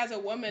because he has a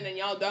woman and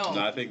y'all don't.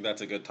 No, I think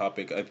that's a good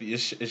topic. I think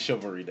is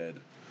chivalry dead?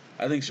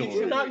 I think chivalry.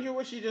 Did you not hear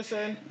what she just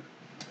said?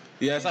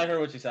 Yes, I heard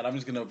what she said. I'm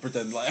just gonna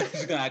pretend like I'm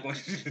just gonna act like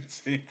she didn't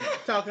see.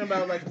 Talking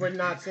about like we're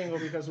not single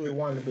because we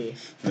want to be.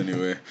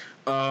 Anyway,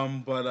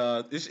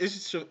 but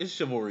is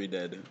chivalry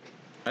dead?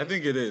 I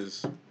think it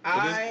is.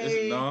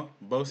 No,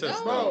 Bo says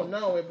no.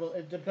 No,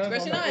 it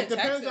depends. Especially it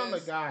depends on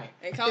the guy.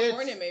 In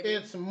California, maybe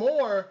it's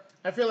more.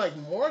 I feel like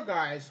more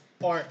guys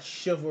aren't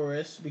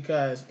chivalrous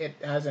because it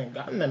hasn't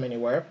gotten them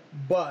anywhere.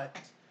 But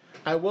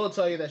I will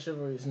tell you that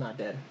chivalry is not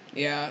dead.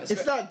 Yeah,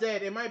 it's not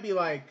dead. It might be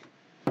like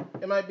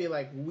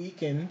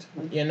weakened.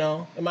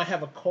 It might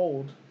have a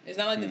cold. It's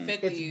not like the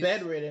 50s. It's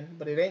bedridden,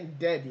 but it ain't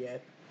dead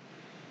yet.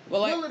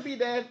 Well, will it be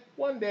dead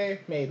one day?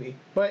 Maybe,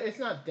 but it's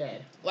not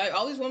dead. Like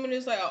all these women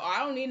is like, oh,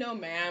 I don't need no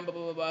man, blah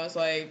blah blah blah. It's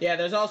like there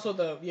are also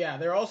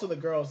the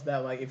girls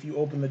that like if you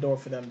open the door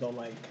for them, they'll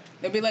like.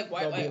 They'll be like,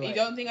 what? Like, you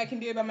don't think I can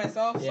do it by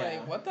myself? Yeah.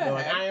 Like, what the heck?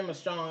 Like, I am a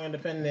strong,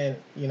 independent,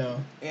 yeah,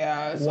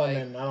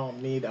 woman. Like,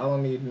 I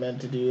don't need men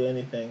to do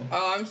anything.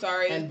 Oh, I'm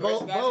sorry. And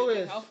Bo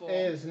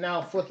is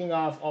now flicking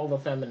off all the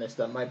feminists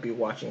that might be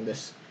watching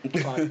this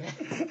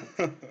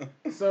podcast.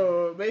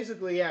 So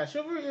basically, yeah,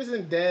 chivalry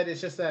isn't dead.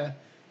 It's just that.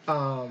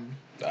 I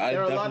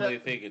definitely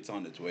think it's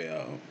on its way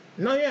out.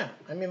 No, yeah.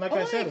 I mean, like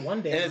I said,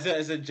 one day. As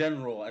a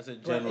general. It's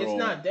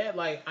not dead.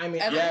 Like, I mean,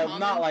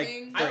 not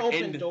like I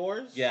open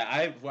doors. Yeah,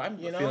 I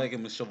feel like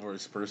I'm a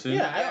chivalrous person.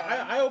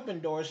 Yeah, I open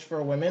doors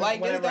for women like,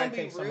 whenever I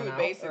take someone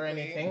out or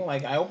anything.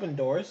 Like, I open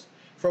doors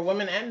for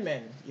women and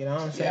men. You know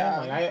what I'm saying? Yeah.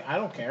 Like, I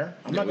don't care.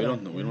 We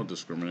don't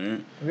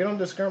discriminate. We don't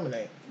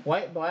discriminate.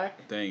 White,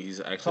 black. Dang, he's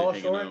actually tall,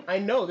 hanging short. out. I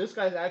know this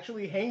guy's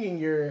actually hanging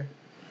your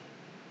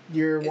Is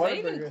that Whataburger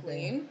even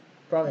clean? Thing.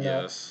 Probably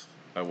not. Yes.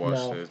 I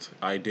washed it.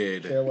 I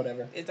did. Sure,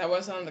 whatever. Is that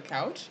what's on the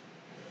couch?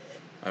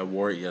 I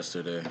wore it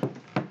yesterday.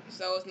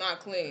 So it's not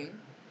clean.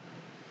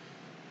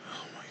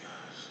 Oh my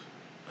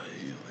gosh.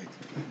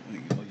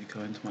 You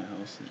come into my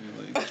house and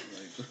you're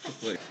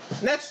like.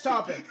 Next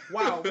topic.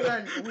 Wow,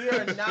 we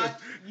are not.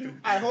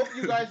 I hope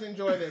you guys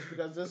enjoy this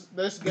because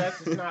this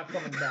guest is not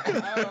coming back.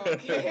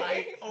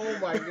 Okay. Oh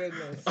my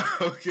goodness.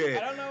 Okay. I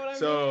don't know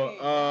what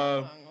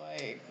I'm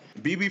doing.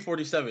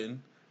 BB47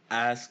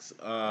 asks,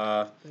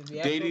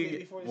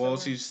 dating. Well,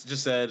 she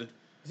just said.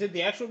 Is it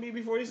the actual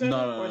BB47?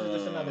 No, or is it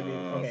just another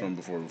BB? Okay. From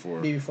before.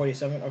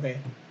 BB47. Okay.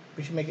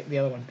 We should make it the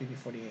other one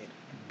BB48.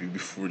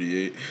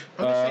 BB48.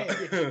 I'm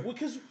just saying,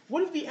 because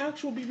what if the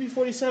actual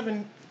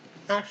BB47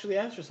 actually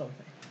asks for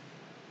something?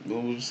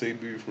 Well, we'll just say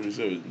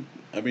BB47.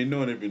 I mean, no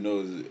one even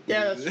knows it.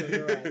 Yeah, that's true.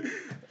 You're right.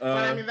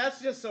 But I mean,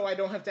 that's just so I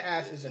don't have to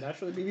ask. Is it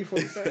actually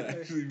BB47?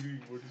 Actually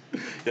BB47.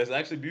 Yes,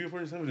 actually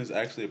BB47 is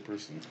actually a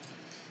person.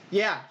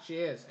 Yeah, she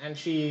is, and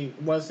she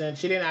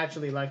didn't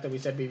actually like that we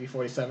said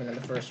BB47 in the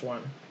first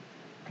one,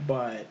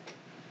 but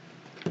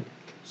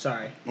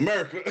sorry.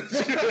 America.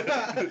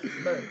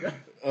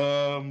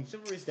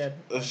 Chivalry's dead.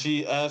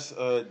 She asked,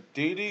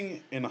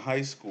 dating in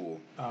high school.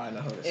 Oh, I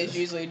know who this is. It's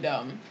usually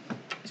dumb.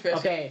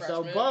 Okay,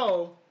 so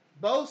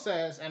Bo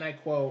says, and I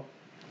quote.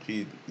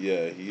 He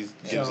gives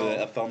it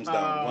a thumbs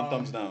down. One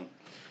thumbs down.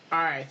 All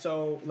right,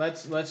 so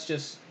let's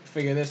just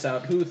figure this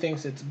out. Who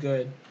thinks it's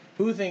good?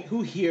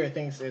 Who here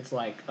thinks it's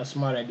like a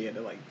smart idea to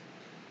like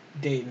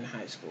date in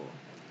high school?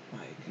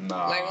 Like,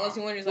 nah. Like unless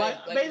you want to like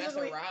mess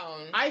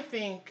around. I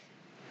think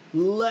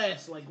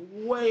less, like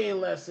way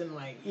less than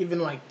like even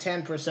like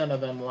 10%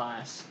 of them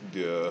last.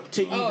 Yeah.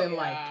 To even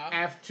like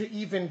after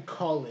even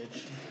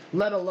college,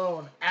 let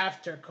alone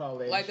after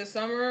college. Like the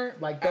summer.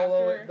 Like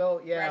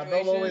they'll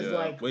always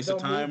like waste of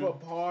time, move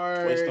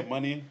apart, waste of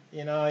money.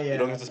 You know, yeah. You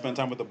don't get to spend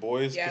time with the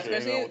boys because you're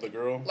hanging out with the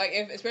girl. Like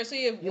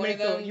especially if you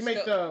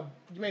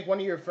make one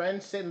of your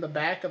friends sit in the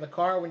back of the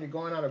car when you're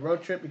going on a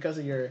road trip because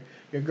of your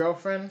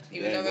girlfriend.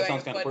 Even though that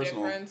sounds kind of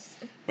personal. Difference.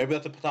 Maybe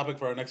that's a topic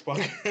for our next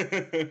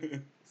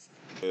podcast.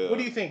 Yeah. What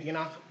do you think?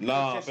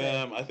 Nah,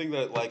 fam. I think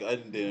that like I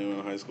didn't date anyone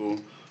in high school.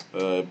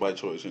 By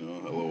choice,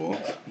 LOL.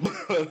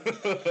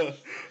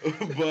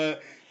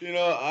 But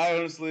I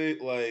honestly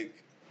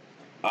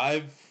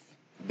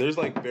there's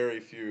very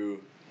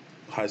few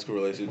high school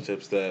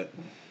relationships that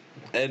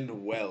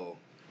end well.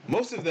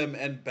 Most of them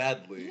end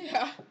badly.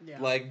 Yeah.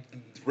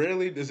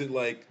 Rarely is it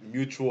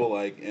mutual.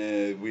 We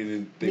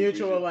didn't think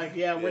mutual.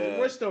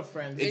 We're still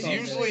friends. It's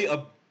usually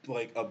a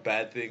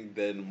bad thing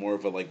than more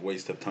of a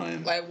waste of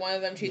time. One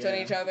of them cheats on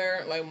each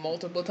other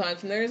multiple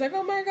times, and they're just like,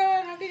 "Oh my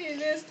god, how can you do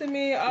this to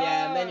me?"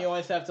 Yeah, and then you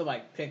always have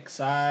to pick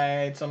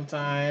sides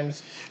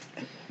sometimes.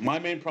 My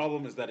main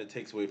problem is that it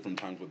takes away from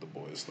times with the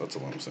boys. That's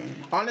all I'm saying.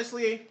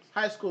 Honestly,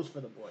 high school's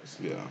for the boys.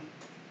 Yeah.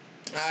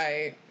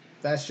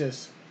 That's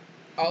just.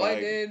 All I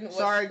did was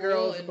sorry, school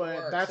girls, and but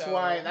work, that's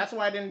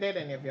why I didn't date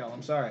any of y'all.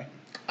 I'm sorry.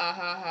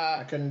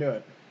 I couldn't do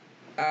it.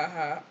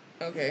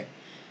 Okay.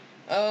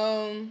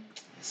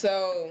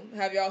 So,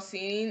 have y'all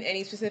seen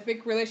any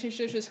specific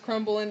relationships just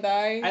crumble and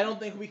die? I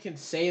don't think we can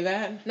say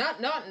that.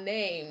 Not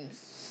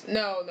names.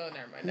 No,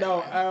 never mind.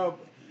 No,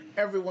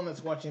 everyone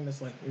that's watching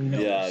this knows.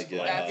 Yeah, I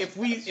guess. If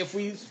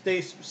we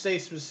say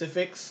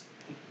specifics,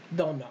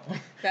 they'll know.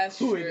 That's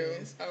who true.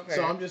 It is. Okay.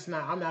 So I'm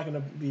not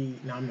gonna be.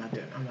 No, I'm not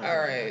doing. All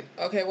right.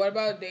 Okay. What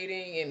about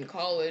dating in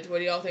college? What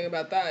do y'all think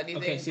about that? Do you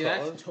think? See,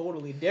 that's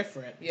totally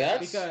different. Yeah.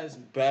 Because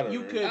better.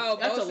 You could. Oh,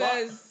 that's Bo a lot.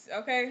 says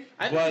okay.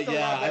 I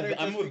think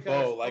I'm with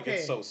Bo.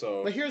 It's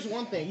so. But here's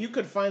one thing: you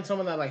could find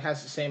someone that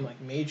has the same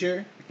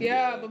major.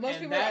 Yeah, but most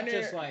and people that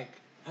just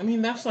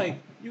that's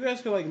you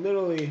guys could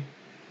literally.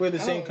 We're the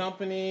same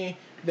company.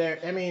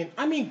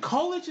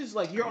 College is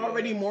you're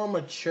already more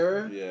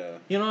mature. Yeah.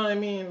 You know what I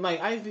mean?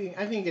 I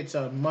think it's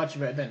a much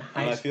better than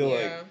high I school.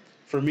 feel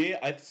for me,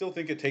 I still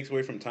think it takes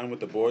away from time with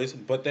the boys,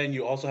 but then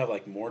you also have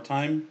more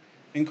time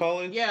in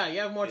college. Yeah,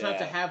 you have more time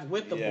to have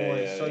with the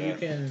boys, so you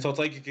can. So it's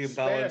you can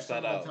balance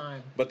that out.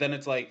 But then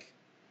it's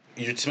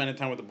you're spending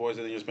time with the boys,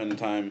 and then you're spending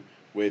time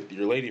with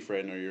your lady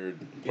friend or your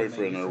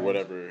boyfriend or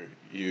whatever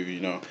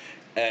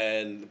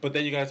but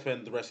then you gotta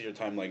spend the rest of your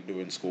time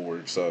doing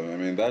schoolwork. So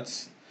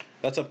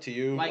that's up to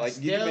you.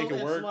 You can make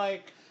it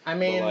work.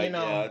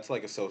 It's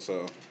a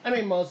so-so.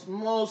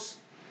 Most.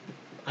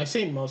 I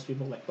say most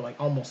people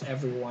almost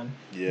everyone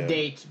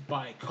dates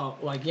by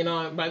by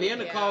the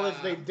end of college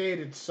they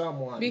dated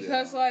someone.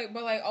 Because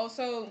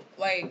also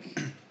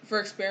for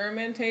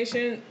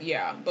experimentation,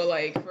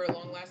 but for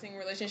long-lasting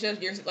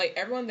relationships, you're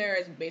everyone there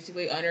is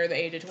basically under the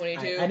age of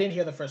 22. I didn't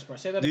hear the first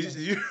part. Say that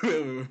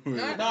again.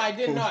 No, I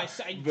didn't. No, I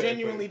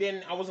genuinely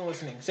didn't. I wasn't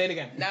listening. Say it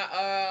again. Now,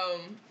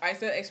 I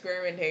said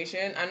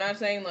experimentation. I'm not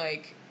saying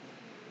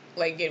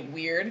get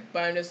weird,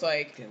 but I'm just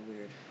get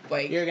weird.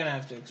 You're gonna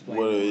have to explain.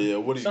 What are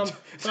you?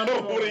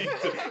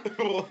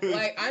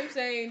 I'm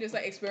saying just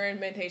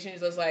experimentation is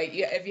just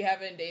if you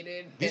haven't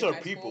dated. These are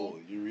people.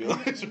 You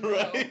realize,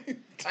 right?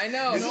 I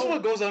know. This is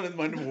what goes on in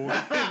my mind.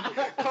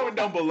 Comment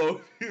down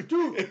below,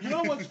 dude. You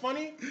know what's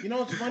funny?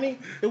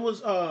 It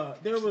was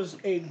there was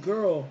a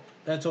girl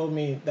that told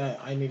me that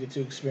I needed to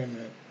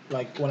experiment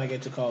when I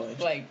get to college.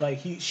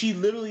 She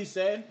literally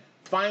said,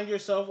 find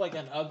yourself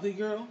an ugly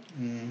girl.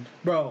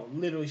 Bro,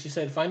 literally she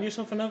said, find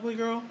yourself an ugly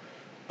girl.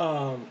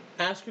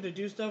 Ask her to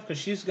do stuff because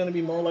she's gonna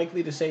be more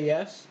likely to say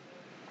yes,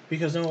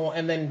 because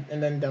and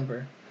then dump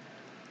her.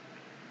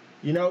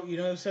 You know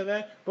who said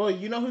that? Boy,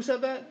 you know who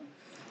said that?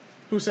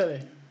 Who said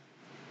it?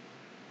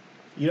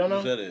 You don't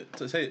know? Who said it?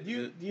 To say,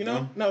 do you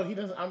know? No, he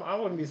doesn't. I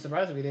wouldn't be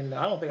surprised if he didn't know.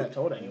 I don't think I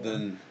told anyone.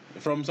 Then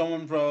from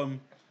someone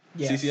from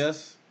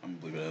CCS. I'm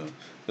gonna believe it.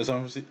 There's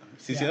someone from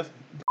CCS. Yeah.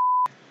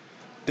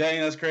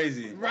 Dang, that's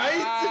crazy. Right?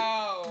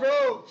 Wow.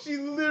 Bro, she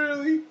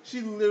literally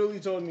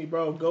told me,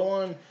 bro, go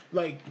on,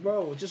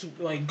 just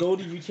go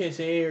to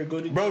UTSA or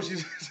go to. Bro,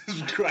 she's a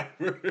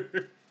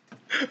subscriber.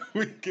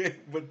 We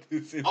can't put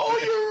this in. Oh,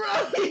 you're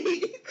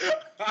right.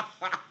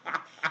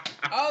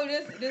 Oh,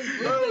 just bleep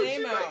the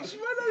name out. She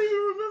might not even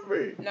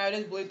remember. No,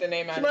 just bleep the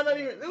name out. She might not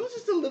even. It was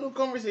just a little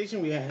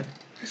conversation we had.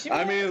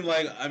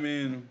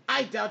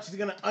 I doubt she's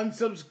gonna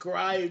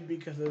unsubscribe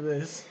because of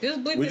this. Just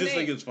bleep the name. We just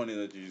think it's funny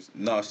that she's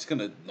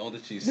gonna know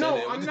that she said it.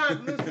 No, I'm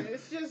not. Listen,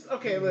 it's just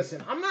okay.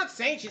 Listen, I'm not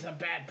saying she's a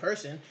bad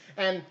person,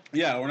 and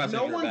we're not.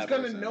 No one's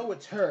gonna know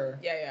it's her.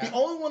 Yeah. The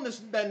only one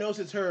that knows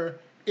it's her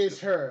is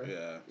her.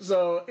 Yeah.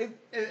 So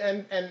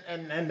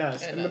and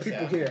us and the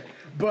people here,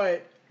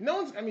 but. No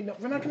one's.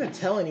 We're not gonna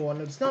tell anyone.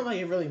 It's not like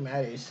it really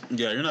matters.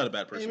 Yeah, you're not a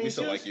bad person. We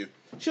still like you.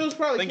 She was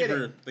probably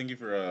kidding. Thank you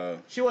for.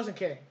 She wasn't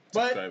kidding,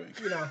 but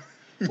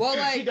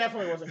well, she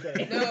definitely wasn't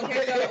kidding. No,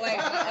 okay, so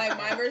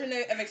my version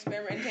of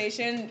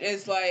experimentation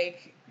is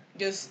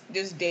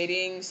just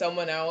dating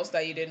someone else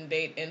that you didn't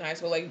date in high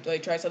school.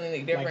 Try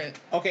something different.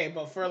 Okay,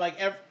 but for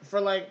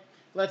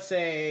let's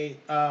say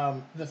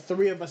the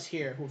three of us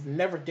here who've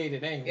never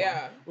dated anyone.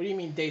 Yeah. What do you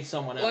mean date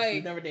someone else?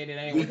 You've never dated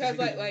anyone. Because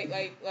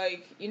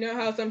you know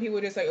how some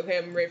people just okay,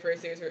 I'm ready for a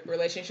serious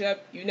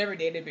relationship. You've never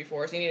dated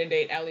before, so you need to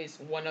date at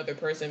least one other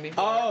person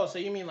before. Oh, so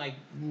you mean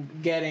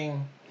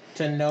getting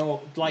to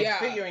know, like,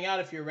 figuring out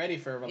if you're ready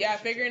for a relationship. Yeah,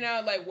 figuring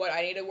out, like, what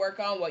I need to work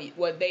on,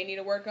 what they need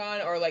to work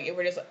on, or, like, if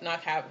we're just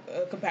not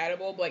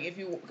compatible. But, like, if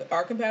you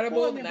are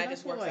compatible, then that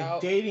just works out.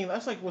 Dating,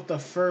 that's, like, with the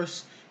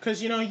first...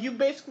 Because, you know, you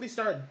basically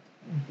start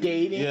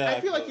dating. Yeah, I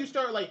feel like you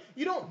start, like...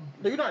 You're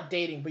not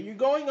dating, but you're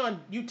going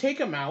on... You take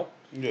them out.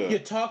 Yeah. You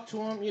talk to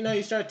them. You know,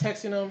 you start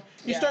texting them.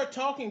 You start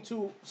talking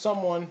to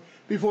someone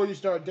before you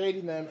start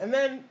dating them. And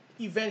then,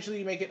 eventually,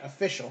 you make it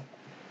official.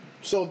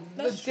 So,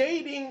 the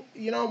dating,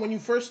 you know, when you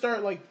first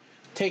start, like...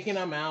 Taking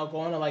them out,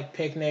 going to like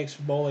picnics,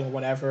 bowling,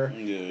 whatever.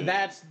 Yeah.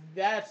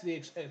 That's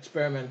the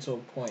experimental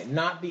point,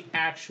 not the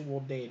actual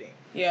dating.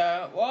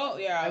 Yeah. Well,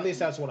 yeah. At least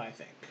that's what I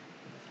think.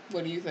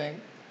 What do you think?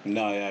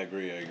 No, I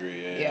agree.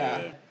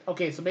 Yeah.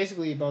 Okay, so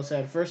basically, you both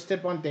said first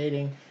tip on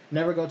dating: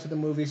 never go to the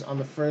movies on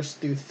the first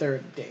through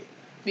third date.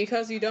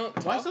 Because you don't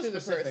talk to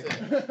the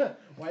person.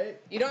 Why?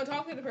 You don't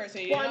talk to the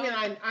person. Well, I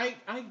mean,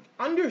 I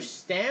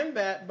understand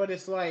that, but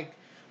it's like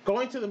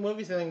going to the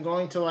movies and then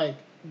going to like.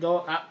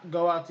 Go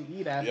out to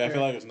eat after. Yeah, I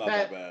feel like it's not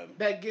that bad.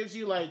 That gives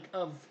you like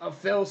a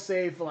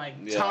fail-safe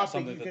like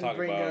topic you can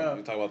bring up.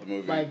 You talk about the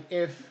movie. Like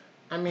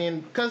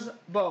because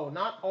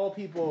not all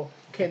people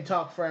can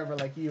talk forever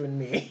like you and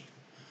me.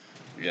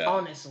 Yeah.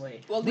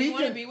 Honestly. Well, do you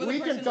want to be with a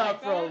person we can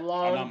talk for a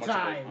long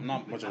time. I'm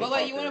not much of a But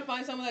like, you want to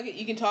find someone that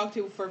you can talk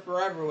to for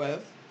forever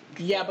with.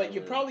 Yeah, but you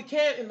probably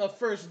can't in the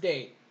first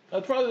date.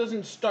 It probably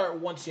doesn't start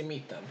once you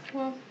meet them.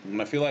 Well,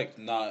 I feel like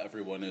not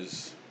everyone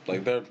is.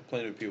 Like, there are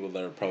plenty of people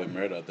that are probably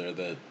married out there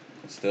that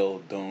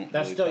still don't...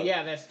 That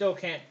still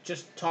can't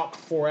just talk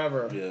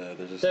forever. Yeah,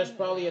 they're just... There's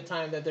probably a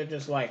time that they're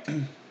just like...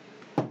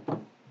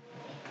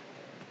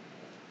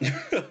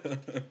 Because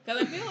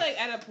I feel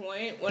like at a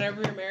point,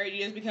 whenever you're married,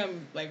 you just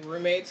become, like,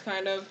 roommates,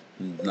 kind of.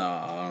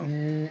 Nah.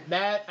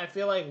 That, I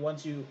feel like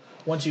once you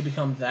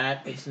become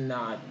that, it's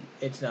not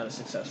a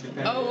successful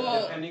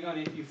depending on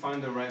if you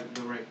find the right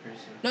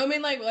person. No, I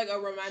mean like a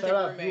romantic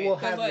roommate. You will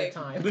have your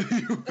time.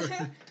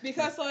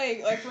 Because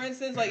like for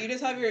instance, like you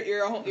just have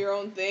your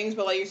own things,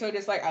 but like you're so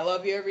just like I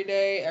love you every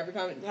day. Every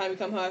time you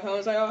come home,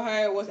 it's like, oh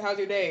hi, how's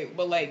your day?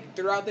 But like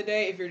throughout the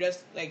day, if you're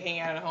just like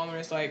hanging out at home and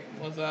it's like,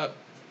 what's up,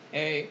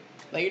 hey,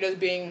 like you're just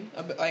being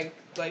a bit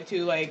like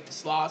too like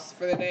sloths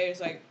for the day. It's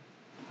like,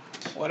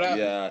 what up?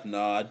 Yeah,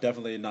 no,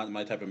 definitely not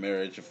my type of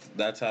marriage. If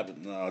that's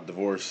happened,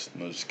 divorce.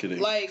 No, just kidding.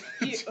 Like,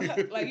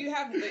 you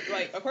have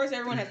like, of course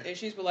everyone has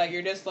issues, but like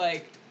you're just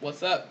like,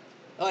 what's up?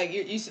 Like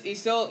you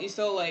still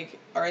like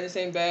are in the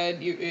same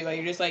bed.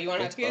 You're just like you want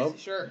to have kids? Up?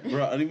 Sure.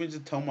 Bro, I don't even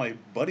just tell my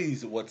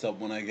buddies what's up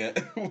when I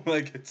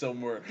get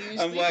somewhere.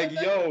 I'm like,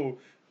 yo,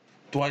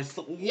 do I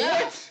still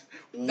what?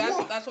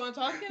 That's what I'm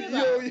talking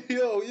about.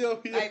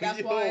 Yo. Like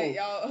that's why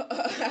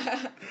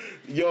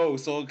yo,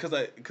 so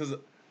because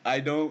I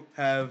don't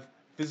have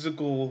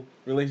physical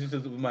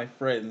relationships with my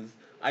friends.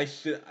 I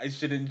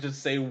shouldn't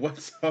just say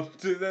what's up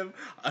to them.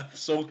 I'm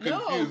so confused.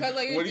 No, because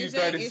like you're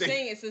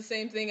saying it's the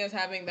same thing as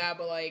having that,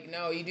 but like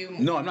no, you do.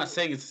 No, I'm not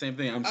saying it's the same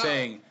thing. I'm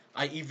saying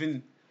I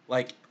even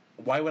like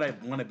why would I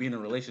want to be in a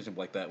relationship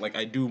like that? Like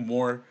I do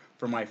more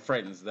for my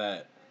friends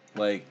that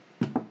like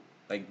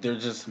they're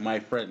just my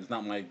friends,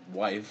 not my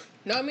wife.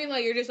 No, I mean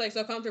like you're just like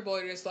so comfortable.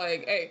 You're just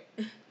like hey.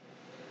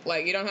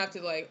 Like, you don't have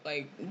to,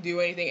 like, do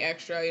anything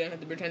extra. You don't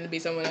have to pretend to be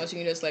someone else. You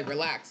can just, like,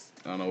 relax.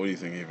 I don't know. What do you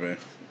think,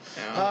 Ife?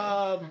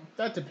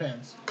 That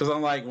depends. Because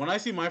I'm like, when I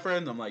see my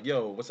friends, I'm like,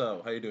 yo, what's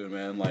up? How you doing,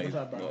 man? Like, what's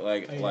up, bro?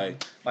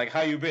 Like,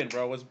 how you been,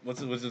 bro?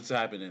 What's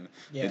happening?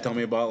 Yeah. They tell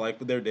me about, like,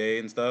 their day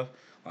and stuff.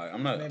 Like,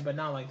 I'm not... I mean, but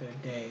not like their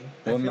day.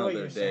 Well, not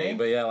their day, saying,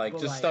 but yeah, like,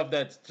 just stuff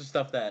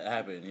that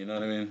happened, you know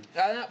what I mean?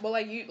 But,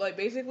 like, you, like,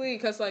 basically,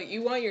 because, like,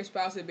 you want your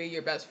spouse to be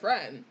your best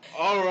friend.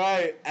 All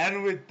right,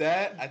 and with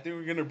that, I think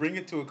we're going to bring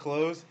it to a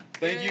close.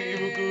 Thank you,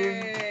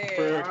 Ibukun,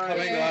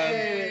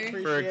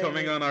 for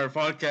coming on our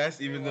podcast,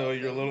 even though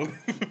you're a little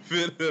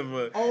bit of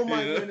a... Oh,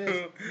 my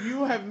goodness.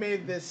 You have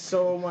made this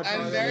so much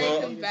harder. I'm very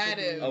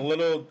combative. A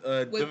little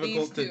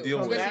difficult to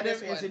deal with.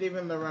 Combative isn't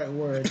even the right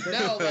word.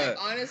 No, like,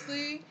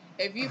 honestly...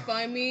 If you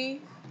find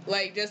me,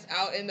 like, just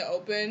out in the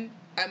open,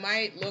 I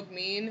might look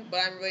mean, but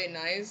I'm really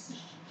nice.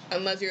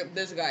 Unless you're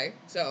this guy.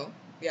 So,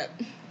 yeah.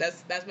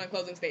 That's my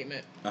closing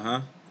statement.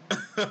 Uh-huh.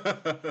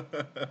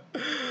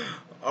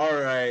 All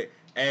right.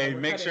 Hey,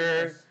 make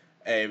sure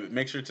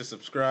to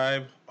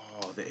subscribe.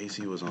 Oh, the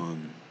AC was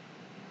on.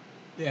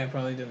 Yeah, it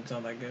probably didn't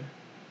sound that good.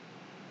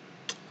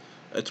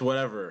 It's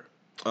whatever.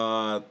 Dude,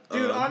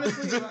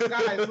 honestly,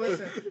 guys,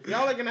 listen.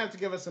 Y'all are gonna have to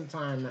give us some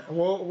time.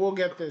 We'll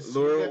get this.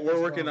 We're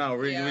working out.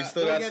 We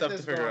still got stuff to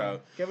figure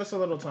out. Give us a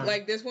little time.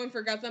 Like this one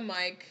forgot the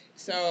mic,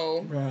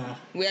 so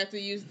we have to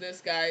use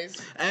this,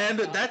 guys. And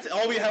that's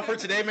all we have for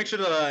today. Make sure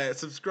to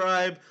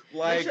subscribe,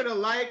 like. Make sure to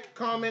like,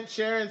 comment,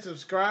 share, and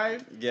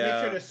subscribe. Yeah.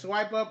 Make sure to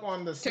swipe up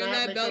on the Turn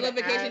that bell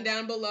notification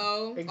down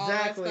below.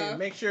 Exactly.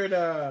 Make sure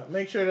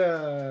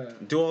to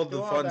do all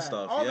the fun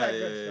stuff. All that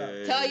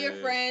good stuff. Tell your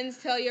friends,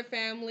 tell your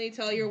family,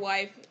 tell your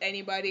wife,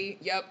 anybody.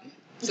 Yep.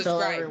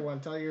 Subscribe. Tell everyone.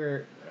 Tell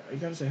your. You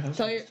gotta say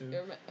husbands too.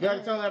 You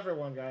gotta tell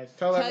everyone, guys.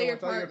 Tell everyone. Your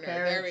partner. Tell your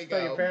parents. There we go.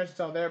 Tell your parents.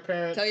 Tell their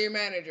parents. Tell your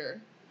manager.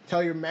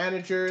 Tell your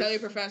managers. Tell your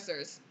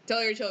professors.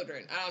 Tell your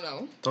children. I don't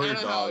know. Tell I your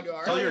don't know dog. how old you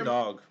are. Tell your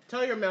dog.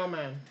 Tell your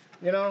mailman.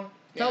 You know?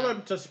 Tell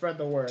them to spread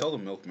the word. Tell the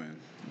milkman.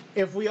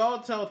 If we all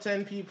tell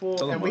 10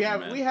 people, and we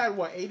had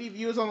what, 80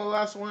 views on the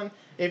last one?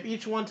 If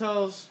each one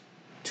tells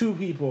 2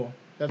 people,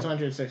 that's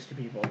 160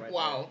 people right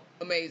Wow.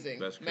 There. Amazing.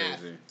 That's Math.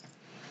 crazy.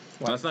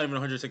 That's not even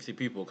 160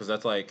 people, because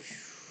that's like,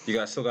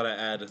 you still gotta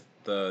add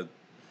the...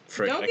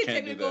 Frick, don't get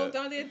technical.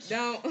 Don't.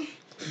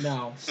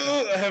 No.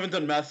 I haven't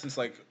done math since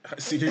like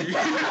senior year.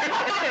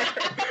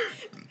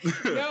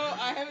 No,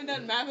 I haven't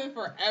done math in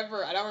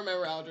forever. I don't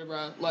remember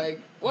algebra. Like,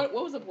 what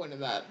was the point of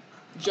that?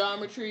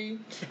 Geometry.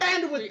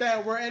 And with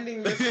that, we're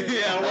ending this.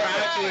 Yeah,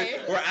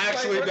 we're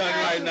actually done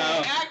right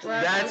now.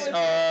 That's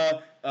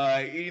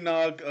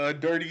Enoch,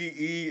 Dirty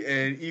E,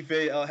 and Ife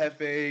El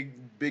Jefe,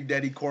 Big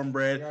Daddy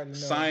Cornbread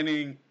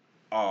signing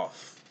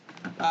off.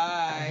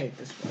 I hate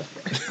this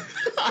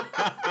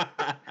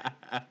podcast.